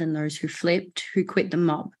other than those who flipped, who quit the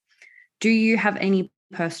mob? Do you have any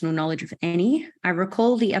personal knowledge of any? I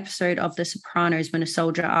recall the episode of The Sopranos when a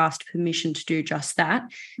soldier asked permission to do just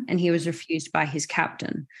that, and he was refused by his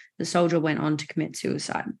captain. The soldier went on to commit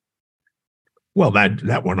suicide. Well,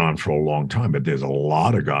 that went on for a long time, but there's a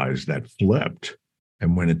lot of guys that flipped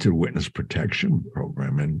and went into the witness protection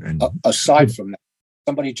program. And aside from that,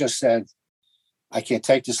 somebody just said, I can't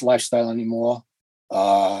take this lifestyle anymore.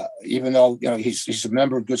 Even though he's a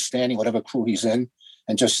member of good standing, whatever crew he's in,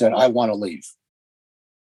 and just said, I want to leave.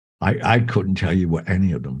 I couldn't tell you what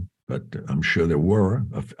any of them, but I'm sure there were.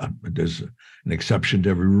 There's an exception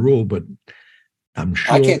to every rule, but I'm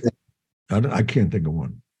sure I can't think of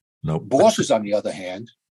one. No. Bosses, on the other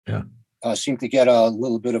hand, seem to get a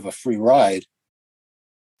little bit of a free ride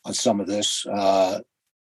on some of this. For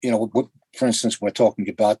instance, we're talking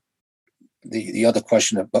about the other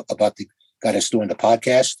question about the guy that's doing the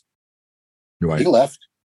podcast. Right. He left.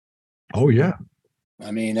 Oh, yeah.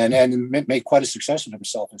 I mean, and made quite a success of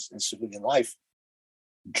himself in civilian life.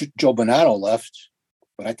 Joe Bonanno left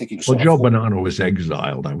but I think he was. Well, Joe Bonanno was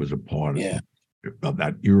exiled. I was a part of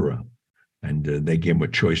that era. And they gave him a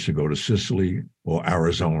choice to go to Sicily or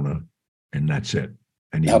Arizona, and that's it.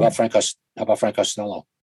 And how about Frank Costello?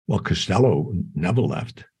 Well, Costello never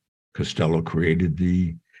left. Costello created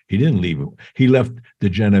he didn't leave. He left the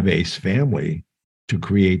Genovese family to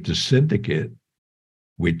create the syndicate,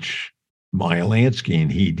 which Meyer Lansky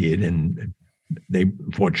and he did. And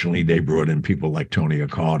fortunately, they brought in people like Tony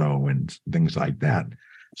Accardo and things like that.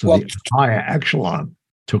 So the higher echelon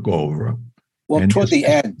took over. Well, toward the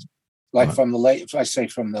end, from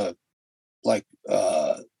the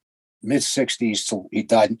mid 60s till he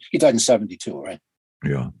died in 72, right?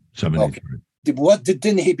 Yeah, 73. Okay.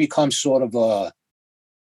 Didn't he become sort of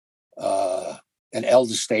an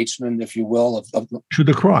elder statesman, if you will, to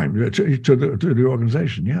the crime, to the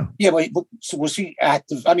organization? Yeah. Yeah, but so was he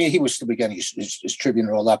active? I mean, he was still beginning his tribune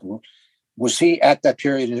and all that. But was he at that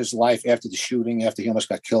period in his life after the shooting, after he almost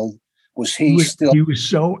got killed? He was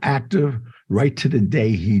so active right to the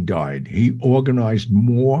day he died. He organized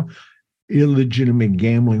more illegitimate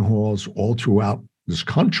gambling halls all throughout this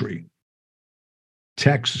country,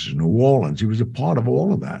 Texas, New Orleans. He was a part of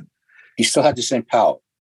all of that. He still had the same power.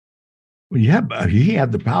 Well, yeah, he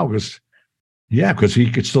had the power because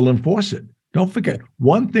he could still enforce it. Don't forget,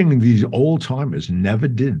 one thing these old timers never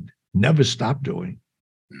stopped doing.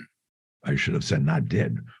 I should have said not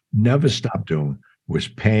did, never stopped doing, was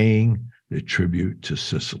paying the tribute to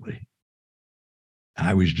Sicily.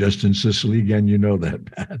 I was just in Sicily again, you know that,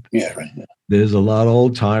 Pat. Yeah, right. Yeah. There's a lot of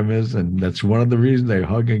old timers, and that's one of the reasons they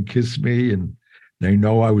hug and kiss me, and they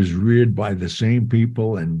know I was reared by the same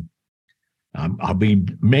people. And I'll be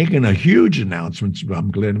making a huge announcement, but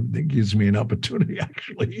I'm glad it gives me an opportunity,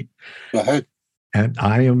 actually. Go ahead. And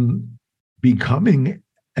I am becoming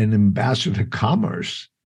an ambassador of commerce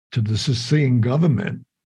to the Sicilian government.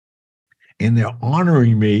 And they're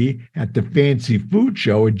honoring me at the Fancy Food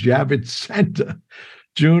Show at Javits Center,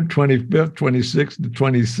 June 25th, 26th, and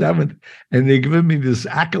 27th. And they're giving me this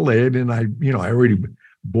accolade. And I already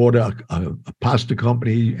bought a pasta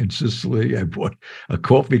company in Sicily. I bought a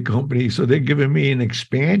coffee company. So they're giving me an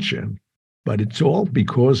expansion. But it's all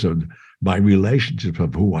because of my relationship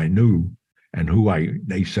of who I knew and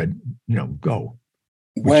they said, go.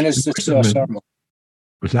 When is this ceremony?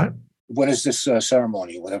 What's that? When is this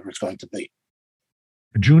ceremony, whatever it's going to be?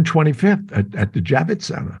 June 25th at the Javits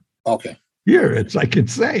Center. Okay. Here, it's like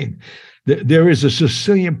insane. There is a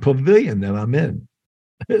Sicilian pavilion that I'm in.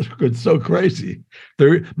 It's so crazy.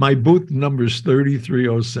 My booth number is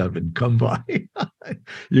 3307. Come by.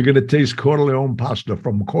 You're going to taste Corleone pasta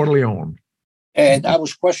from Corleone. And I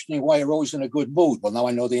was questioning why you're always in a good mood. Well, now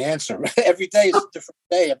I know the answer. Every day is a different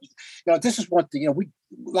day. This is one thing,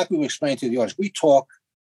 we explained to the audience, we talk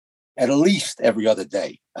at least every other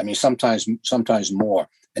day. I mean, sometimes more.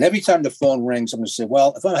 And every time the phone rings, I'm going to say,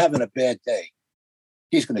 well, if I'm having a bad day,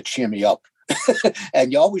 he's going to cheer me up.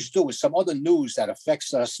 And you always do with some other news that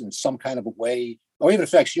affects us in some kind of a way, or even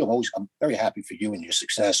affects you. I'm very happy for you and your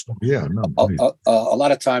success. Yeah, no, a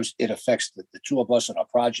lot of times it affects the two of us and our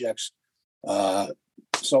projects.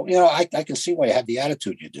 So, I can see why you have the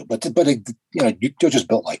attitude you do, but you're just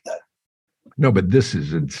built like that. No, but this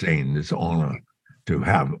is insane. This honor to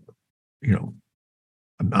have,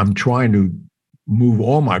 I'm trying to move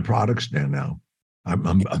all my products there now. I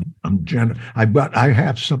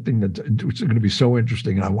have something that's going to be so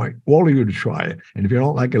interesting, and I want all of you to try it. And if you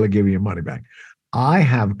don't like it, I'll give you your money back. I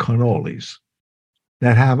have cannolis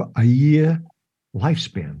that have a year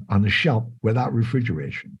lifespan on the shelf without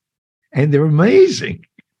refrigeration, and they're amazing.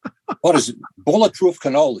 What is it? Bulletproof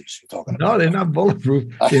cannolis you're talking about? No, they're not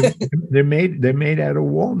bulletproof. They're made out of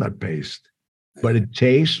walnut paste, but it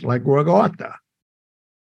tastes like Rogata.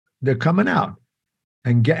 They're coming out,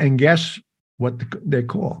 and guess what they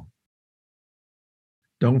call?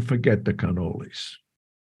 Don't forget the cannolis.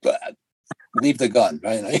 Leave the gun,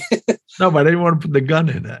 right? No, but I didn't want to put the gun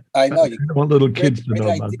in it. I know. I don't want little kids to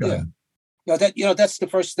know about gun. That's the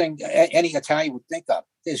first thing any Italian would think of.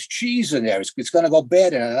 There's cheese in there. It's going to go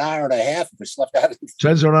bad in an hour and a half if it's left out of the fridge.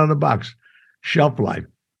 Says it on the box. Shelf life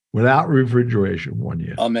without refrigeration 1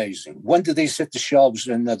 year. Amazing. When do these hit the shelves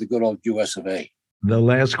in the good old US of A? The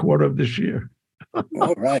last quarter of this year.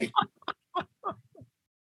 All right.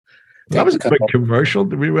 That was a great commercial.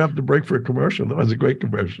 Did we have to break for a commercial? That was a great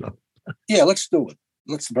commercial. Yeah, let's do it.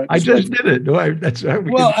 I just did it. We're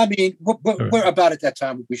about at that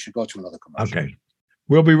time. We should go to another commercial. Okay.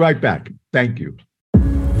 We'll be right back. Thank you.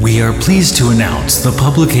 We are pleased to announce the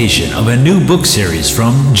publication of a new book series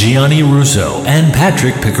from Gianni Russo and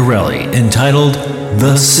Patrick Piccarelli entitled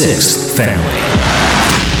The Sixth Family.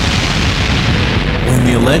 When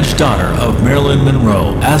the alleged daughter of Marilyn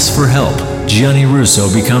Monroe asks for help, Gianni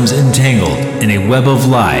Russo becomes entangled in a web of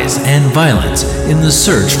lies and violence in the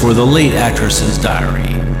search for the late actress's diary.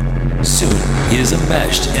 Soon, he is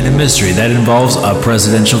enmeshed in a mystery that involves a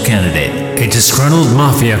presidential candidate, a disgruntled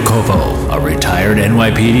mafia capo, a retired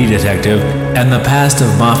NYPD detective, and the past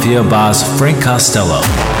of mafia boss Frank Costello.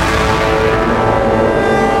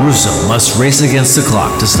 Russo must race against the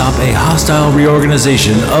clock to stop a hostile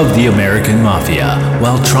reorganization of the American Mafia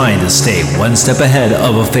while trying to stay one step ahead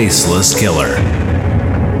of a faceless killer.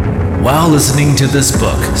 While listening to this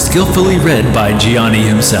book, skillfully read by Gianni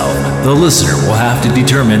himself, the listener will have to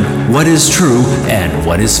determine what is true and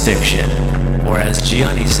what is fiction. Or as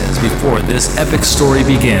Gianni says before this epic story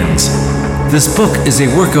begins, this book is a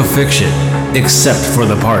work of fiction, except for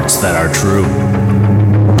the parts that are true.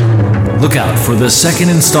 Look out for the second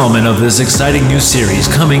installment of this exciting new series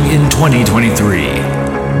coming in 2023,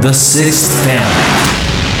 The Sixth Family.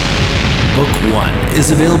 Book 1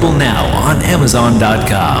 is available now on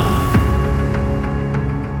Amazon.com.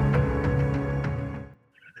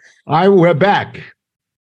 All right, we're back.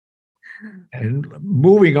 And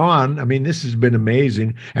moving on, I mean, this has been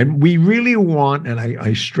amazing. And we really want, and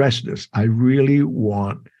I stress this, I really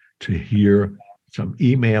want to hear some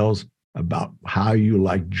emails about how you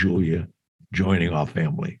like Julia joining our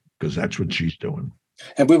family, because that's what she's doing.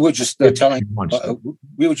 And we were just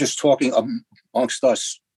we were just talking amongst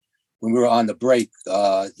us when we were on the break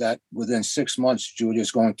that within 6 months,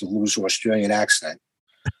 Julia's going to lose her Australian accent.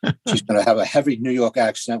 She's going to have a heavy New York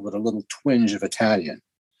accent with a little twinge of Italian.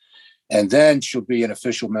 And then she'll be an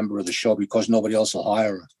official member of the show because nobody else will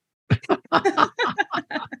hire her.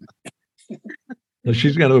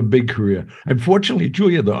 She's going to have a big career. Unfortunately,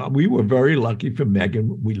 Julia, though, we were very lucky for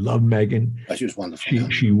Megan. We love Megan. She was wonderful.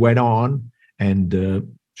 She went on, and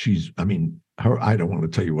she's, I mean, her. I don't want to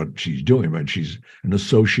tell you what she's doing, but she's an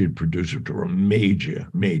associate producer to a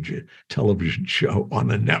major television show on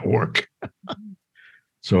the network.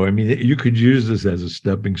 So, I mean, you could use this as a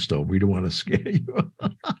stepping stone. We don't want to scare you.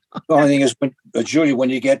 The only thing is, Julia,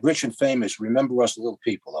 when you get rich and famous, remember us little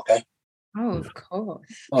people, okay? Oh, of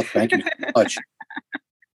course. Oh, thank you so much.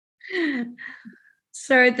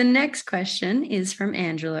 So the next question is from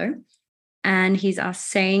Angelo, and he's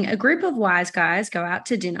saying, a group of wise guys go out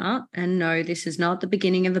to dinner, and no, this is not the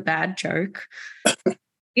beginning of a bad joke.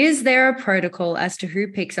 Is there a protocol as to who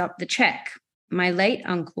picks up the check? My late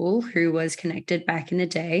uncle, who was connected back in the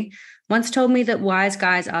day, once told me that wise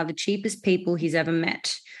guys are the cheapest people he's ever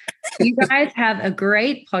met. You guys have a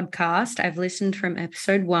great podcast. I've listened from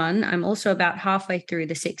episode 1. I'm also about halfway through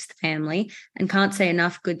The Sixth Family and can't say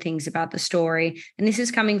enough good things about the story. And this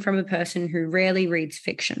is coming from a person who rarely reads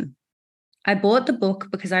fiction. I bought the book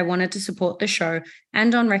because I wanted to support the show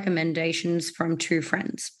and on recommendations from 2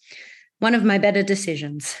 friends. One of my better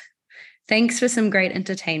decisions. Thanks for some great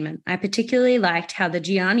entertainment. I particularly liked how the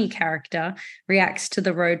Gianni character reacts to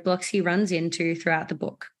the roadblocks he runs into throughout the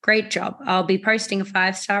book. Great job. I'll be posting a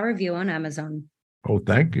 5-star review on Amazon. Oh,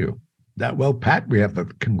 thank you. Pat, we have to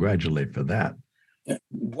congratulate for that.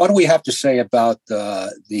 What do we have to say about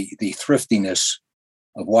the thriftiness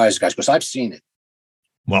of wise guys? Because I've seen it.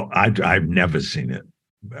 Well, I've never seen it,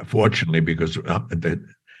 fortunately, because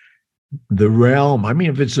the realm, I mean,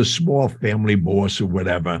 if it's a small family boss or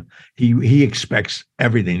whatever, he expects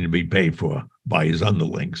everything to be paid for by his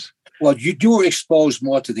underlings. Well, you were exposed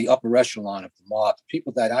more to the upper echelon of the mob. The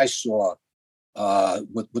people that I saw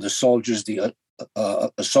with the soldiers, the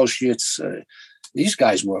associates, these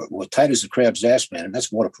guys were tight as a crab's ass, man, and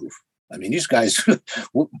that's waterproof. I mean, these guys, they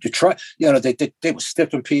were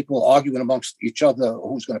stiffing people, arguing amongst each other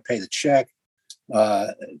who's going to pay the check.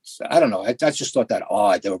 I don't know. I just thought that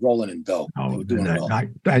odd. They were rolling in dough. Oh,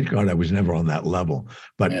 thank God I was never on that level.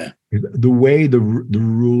 But the way the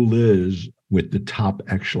rule is with the top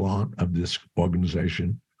echelon of this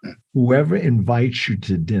organization, whoever invites you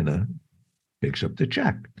to dinner picks up the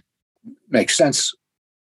check. Makes sense.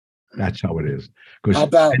 That's how it is. How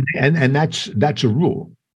about and that's a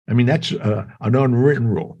rule. I mean, that's an unwritten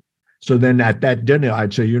rule. So then at that dinner,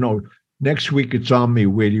 I'd say, next week it's on me.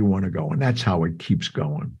 Where do you want to go? And that's how it keeps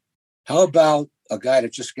going. How about a guy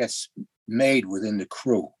that just gets made within the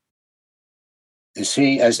crew? Is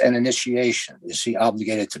he, as an initiation, is he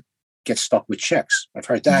obligated to get stuck with checks? I've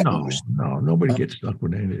heard that. No, nobody gets stuck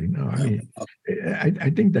with anything. No, I mean, I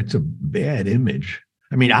think that's a bad image.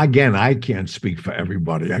 I mean, again, I can't speak for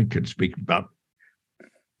everybody. I could speak about,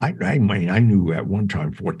 I mean, I knew at one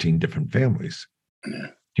time 14 different families. Yeah.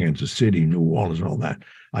 Kansas City, New Orleans, and all that.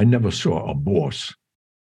 I never saw a boss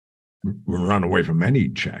run away from any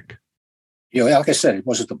check. Like I said, it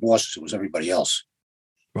wasn't the bosses; it was everybody else.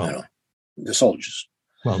 Well, the soldiers.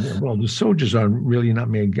 Well, the soldiers are really not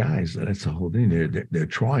made guys. That's the whole thing. They're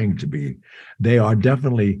trying to be. They are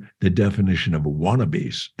definitely the definition of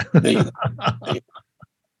wannabes. There you go. There you go.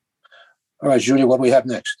 All right, Julia, what do we have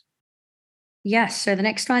next? Yes. So the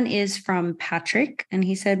next one is from Patrick. And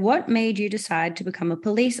he said, what made you decide to become a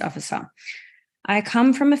police officer? I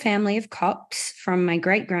come from a family of cops, from my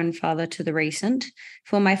great-grandfather to the recent.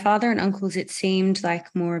 For my father and uncles, it seemed like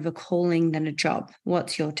more of a calling than a job.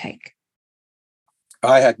 What's your take?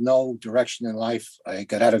 I had no direction in life. I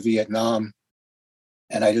got out of Vietnam,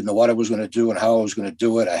 and I didn't know what I was going to do and how I was going to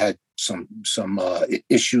do it. I had some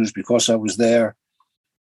issues because I was there.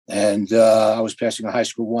 And I was passing a high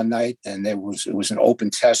school one night, and it was an open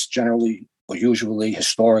test generally, or usually,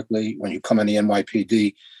 historically, when you come in the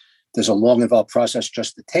NYPD, there's a long, involved process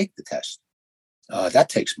just to take the test. That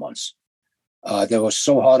takes months. They were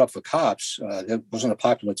so hard up for cops. It wasn't a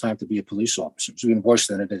popular time to be a police officer. It was even worse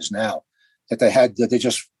than it is now. That they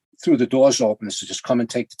just threw the doors open to just come and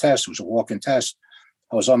take the test. It was a walk-in test.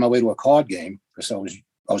 I was on my way to a card game because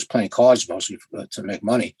I was playing cards mostly to make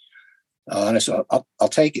money. And I said, I'll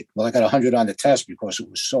take it. Well, I got 100 on the test because it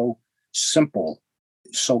was so simple,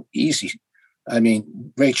 so easy. I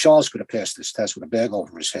mean, Ray Charles could have passed this test with a bag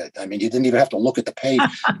over his head. I mean, you didn't even have to look at the page.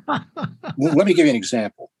 Let me give you an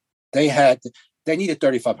example. They needed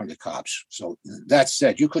 3,500 cops. So that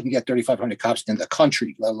said, you couldn't get 3,500 cops in the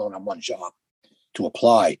country, let alone on one job, to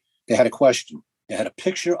apply. They had a question. They had a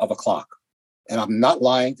picture of a clock. And I'm not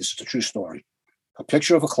lying. This is a true story. A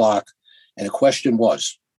picture of a clock. And the question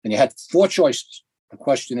was, and you had 4 choices. The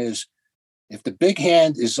question is, if the big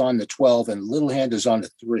hand is on the 12 and the little hand is on the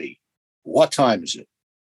 3, what time is it?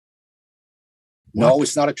 What? No,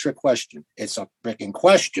 it's not a trick question. It's a freaking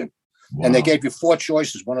question. Wow. And they gave you 4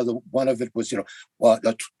 choices. One of it was,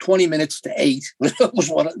 20 minutes to 8 was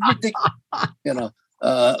one of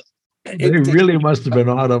it really must have been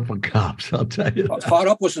hard up for cops, I'll tell you. Hard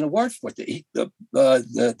up wasn't a word for it.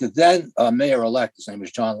 The then mayor-elect, his name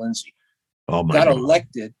was John Lindsay, got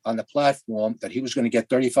elected on the platform that he was going to get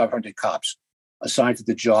 3,500 cops assigned to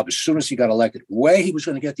the job as soon as he got elected. Where he was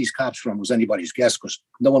going to get these cops from was anybody's guess because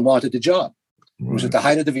no one wanted the job. Right. It was at the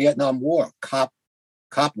height of the Vietnam War. Cop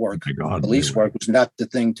work, police work was not the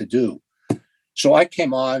thing to do. So I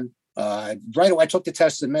came on right away. I took the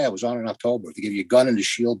test in May. I was on in October to give you a gun and a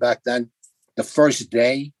shield back then. The first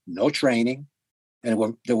day, no training.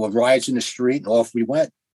 And there were riots in the street and off we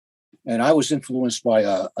went. And I was influenced by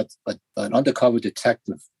an undercover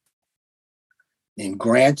detective named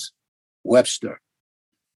Grant Webster.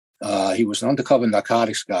 He was an undercover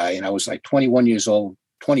narcotics guy, and I was like 20 years old,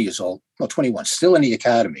 still in the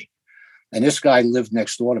academy. And this guy lived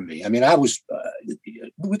next door to me. I mean,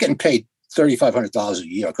 we were getting paid $3,500 a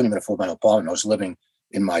year. I couldn't even afford my apartment. I was living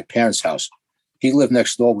in my parents' house. He lived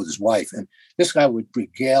next door with his wife. And this guy would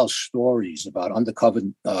regale stories about undercover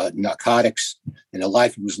narcotics and the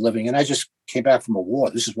life he was living. And I just came back from a war.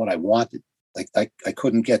 This is what I wanted. Like I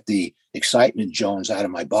couldn't get the excitement Jones out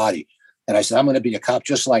of my body. And I said, I'm going to be a cop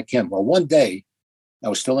just like him. Well, one day I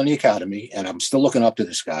was still in the academy and I'm still looking up to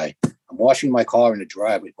this guy. I'm washing my car in the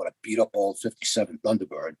driveway with a beat up old 57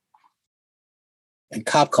 Thunderbird. And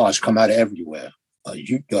cop cars come out of everywhere.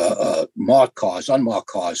 Marked cars, unmarked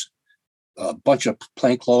cars. A bunch of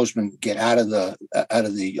plainclothesmen get out of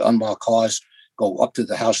the unmarked cars, go up to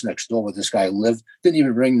the house next door where this guy lived. Didn't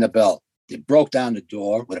even ring the bell. They broke down the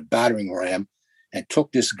door with a battering ram and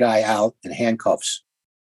took this guy out in handcuffs.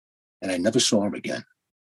 And I never saw him again.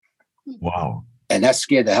 Wow. And that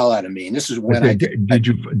scared the hell out of me. And this is when did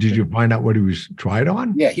you find out what he was tried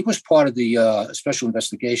on? Yeah, he was part of the Special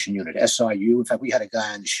Investigation Unit, SIU. In fact, we had a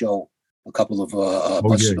guy on the show a couple of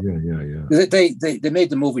months ago. Yeah. They made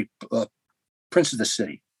the movie Prince of the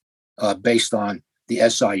City based on the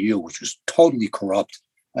SIU, which was totally corrupt.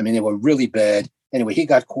 I mean, they were really bad. Anyway, he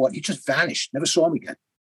got caught. He just vanished. Never saw him again.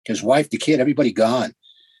 His wife, the kid, everybody gone.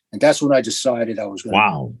 And that's when I decided I was going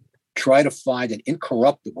to try to find an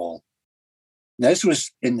incorruptible. Now, this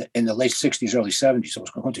was in the late 60s, early 70s. I was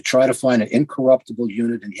going to try to find an incorruptible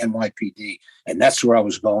unit in the NYPD. And that's where I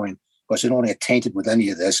was going because I don't want to get tainted with any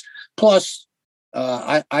of this. Plus,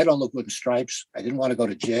 I don't look good in stripes. I didn't want to go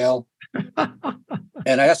to jail.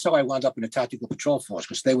 And that's how I wound up in the Tactical Patrol Force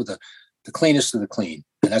because they were the cleanest of the clean.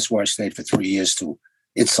 And that's where I stayed for 3 years to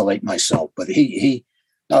insulate myself. But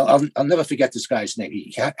I'll never forget this guy's name.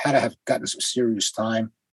 He had to have gotten some serious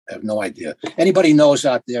time. I have no idea. Anybody knows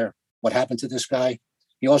out there what happened to this guy?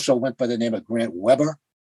 He also went by the name of Grant Weber.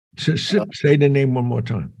 Say the name one more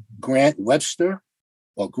time. Grant Webster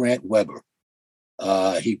or Grant Weber.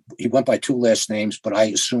 He went by two last names, but I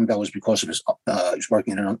assumed that was because of his he was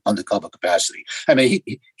working in an undercover capacity. I mean,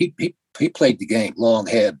 he played the game, long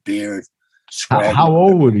hair, beard, scraggly. How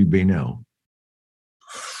old would he be now?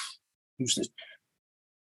 He was in his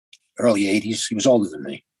early 80s. He was older than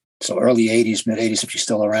me. So early 80s, mid 80s, if he's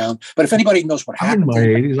still around. But if anybody knows what happened. I'm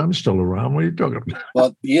in my 80s. I'm still around. What are you talking about?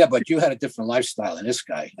 Well, yeah, but you had a different lifestyle than this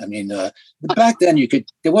guy. I mean, back then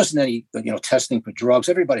there wasn't any, testing for drugs.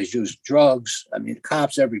 Everybody's using drugs. I mean,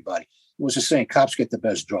 cops, everybody. It was the saying, cops get the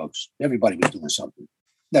best drugs. Everybody was doing something.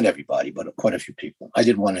 Not everybody, but quite a few people. I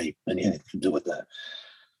didn't want anything to do with that.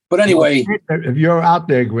 But anyway. If you're out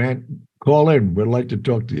there, Grant, call in. We'd like to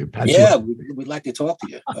talk to you. We'd like to talk to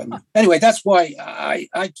you. Anyway, that's why I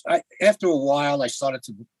after a while, I started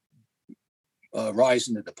to rise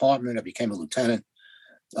in the department. I became a lieutenant.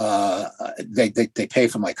 They pay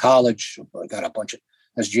for my college. I got a bunch of,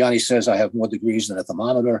 as Gianni says, I have more degrees than a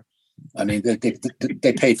thermometer. I mean,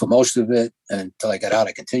 they paid for most of it. And until I got out,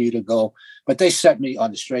 I continued to go. But they set me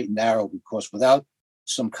on the straight and narrow because without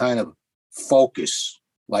some kind of focus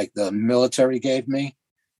like the military gave me,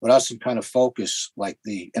 without some kind of focus like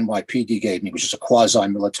the NYPD gave me, which is a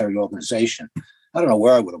quasi-military organization, I don't know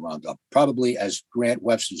where I would have wound up. Probably as Grant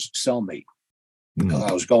Webster's cellmate.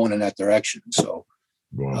 I was going in that direction. So,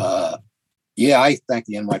 wow. I thank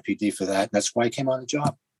the NYPD for that. That's why I came on the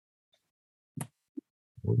job.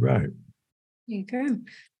 All right. There you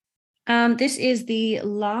go. This is the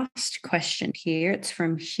last question here. It's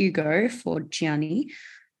from Hugo for Gianni.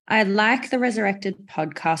 I like the Resurrected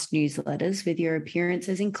podcast newsletters with your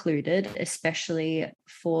appearances included, especially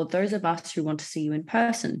for those of us who want to see you in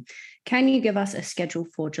person. Can you give us a schedule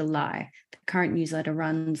for July? The current newsletter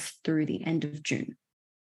runs through the end of June.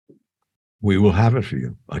 We will have it for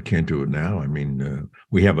you. I can't do it now. I mean,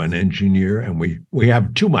 we have an engineer and we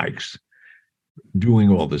have two mics doing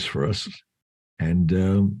all this for us.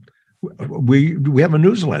 And we have a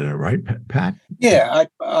newsletter, right, Pat? Yeah,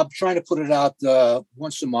 I'm trying to put it out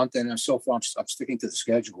once a month, and so far I'm sticking to the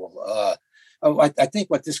schedule. I think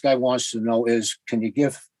what this guy wants to know is, can you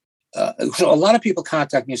give? So a lot of people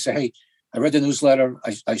contact me and say, "Hey, I read the newsletter.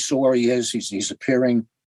 I saw where he is. He's appearing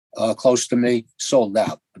close to me. Sold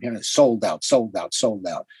out. I'm hearing sold out. So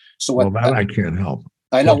what? Well, that I can't help.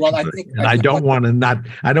 I know. Well, I think, and I don't want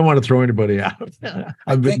to throw anybody out.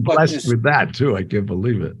 I've been blessed with that too. I can't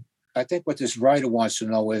believe it. I think what this writer wants to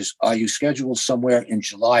know is, are you scheduled somewhere in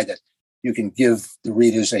July that you can give the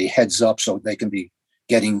readers a heads up so they can be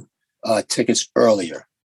getting tickets earlier?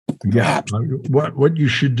 Yeah. What you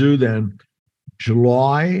should do then,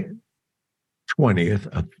 July 20th,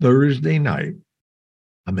 a Thursday night,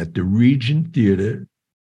 I'm at the Regent Theater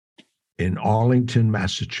in Arlington,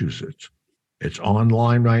 Massachusetts. It's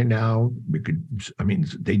online right now.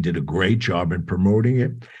 They did a great job in promoting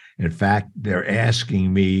it. In fact, they're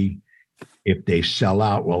asking me if they sell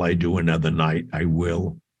out, will I do another night? I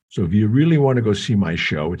will. So if you really want to go see my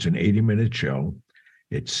show, it's an 80-minute show.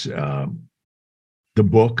 It's the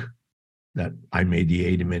book that I made the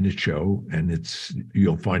 80-minute show, and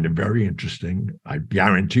you'll find it very interesting. I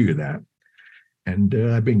guarantee you that. And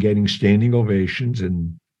I've been getting standing ovations,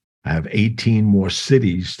 and I have 18 more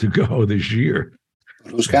cities to go this year.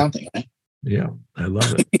 Who's counting, eh? Yeah, I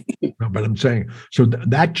love it. No, but I'm saying, so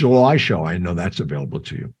that July show, I know that's available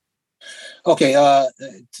to you. Okay, go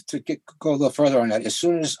a little further on that. As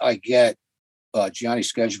soon as I get Gianni's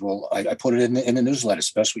schedule, I put it in the newsletter.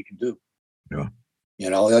 It's the best we can do. Yeah.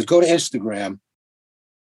 Go to Instagram.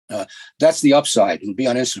 That's the upside. It'll be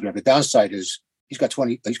on Instagram. The downside is he's got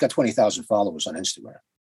 20,000 followers on Instagram.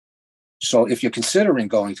 So if you're considering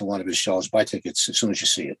going to one of his shows, buy tickets as soon as you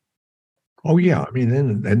see it. Oh yeah, I mean,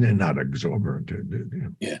 then they're not exorbitant.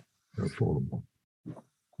 Yeah, they're affordable.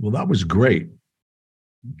 Well, that was great,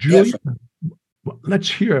 Julia. Let's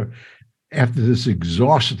hear after this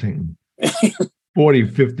exhausting 40,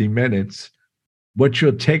 50 minutes. What's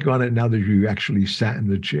your take on it now that you actually sat in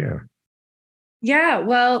the chair? Yeah,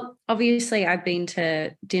 well, obviously I've been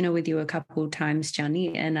to dinner with you a couple of times,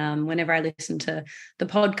 Gianni, and whenever I listen to the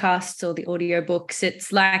podcasts or the audiobooks,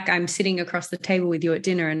 it's like I'm sitting across the table with you at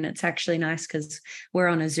dinner, and it's actually nice because we're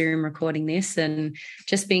on a Zoom recording this, and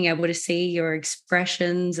just being able to see your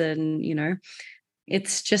expressions, and,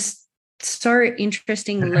 it's just so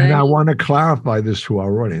interesting. And I want to clarify this to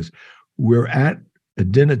our audience. We're at a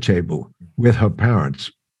dinner table with her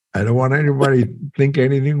parents. I don't want anybody to think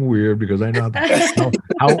anything weird, because I know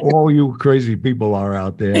how all you crazy people are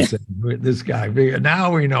out there saying, this guy,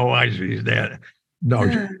 now we know why she's there.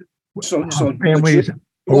 No, so family is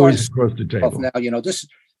always across the table. Now, this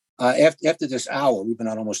after this hour, we've been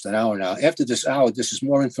on almost an hour now. After this hour, this is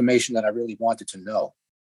more information that I really wanted to know.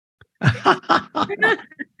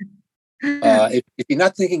 If you're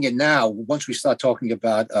not thinking it now, once we start talking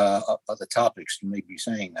about other topics, you may be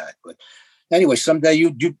saying that. But anyway, someday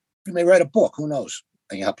you may write a book. Who knows?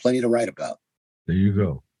 And you have plenty to write about. There you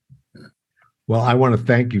go. Well, I want to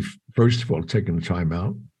thank you, first of all, taking the time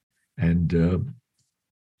out. And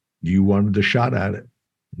you wanted a shot at it.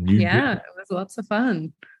 Yeah, it was lots of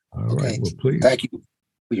fun. All right. Well, please. Thank you.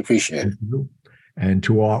 We appreciate it. And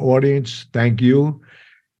to our audience, thank you.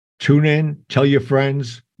 Tune in, tell your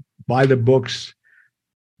friends, buy the books,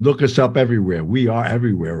 look us up everywhere. We are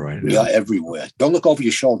everywhere right now. We are everywhere. Don't look over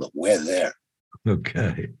your shoulder. We're there.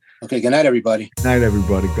 Okay. Okay. Good night, everybody. Good night,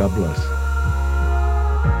 everybody. God bless.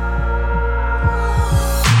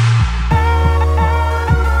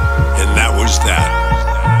 And that was that.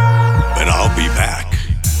 But I'll be back.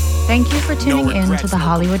 Thank you for tuning in to the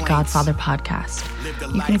Hollywood Godfather podcast.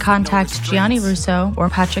 You can contact Gianni Russo or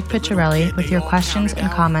Patrick Picciarelli with your questions and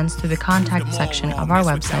comments through the contact section of our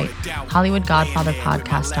website,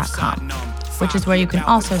 HollywoodGodfatherPodcast.com, which is where you can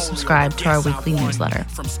also subscribe to our weekly newsletter.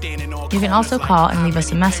 You can also call and leave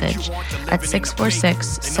us a message at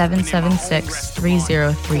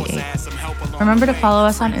 646-776-3038. Remember to follow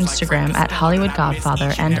us on Instagram at Hollywood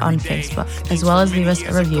Godfather and on Facebook, as well as leave us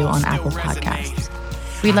a review on Apple Podcasts.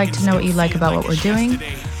 We'd like to know what you like about what we're doing,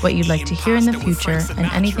 what you'd like to hear in the future, and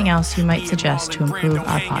anything else you might suggest to improve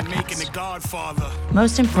our podcast.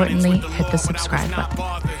 Most importantly, hit the subscribe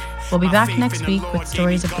button. We'll be back next week with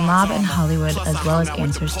stories of the mob in Hollywood, as well as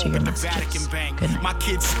answers to your messages. Good night. My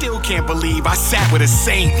kids still can't believe I sat with a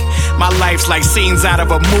saint. My life's like scenes out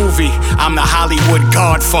of a movie. I'm the Hollywood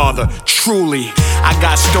Godfather, truly. I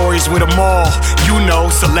got stories with them all. You know,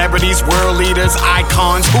 celebrities, world leaders,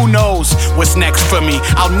 icons. Who knows what's next for me?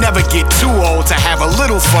 I'll never get too old to have a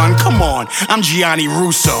little fun. Come on, I'm Gianni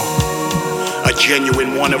Russo, a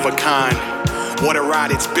genuine one of a kind. What a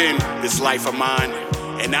ride it's been, this life of mine.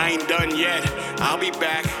 And I ain't done yet. I'll be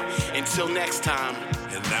back. Until next time.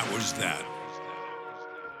 And that was that.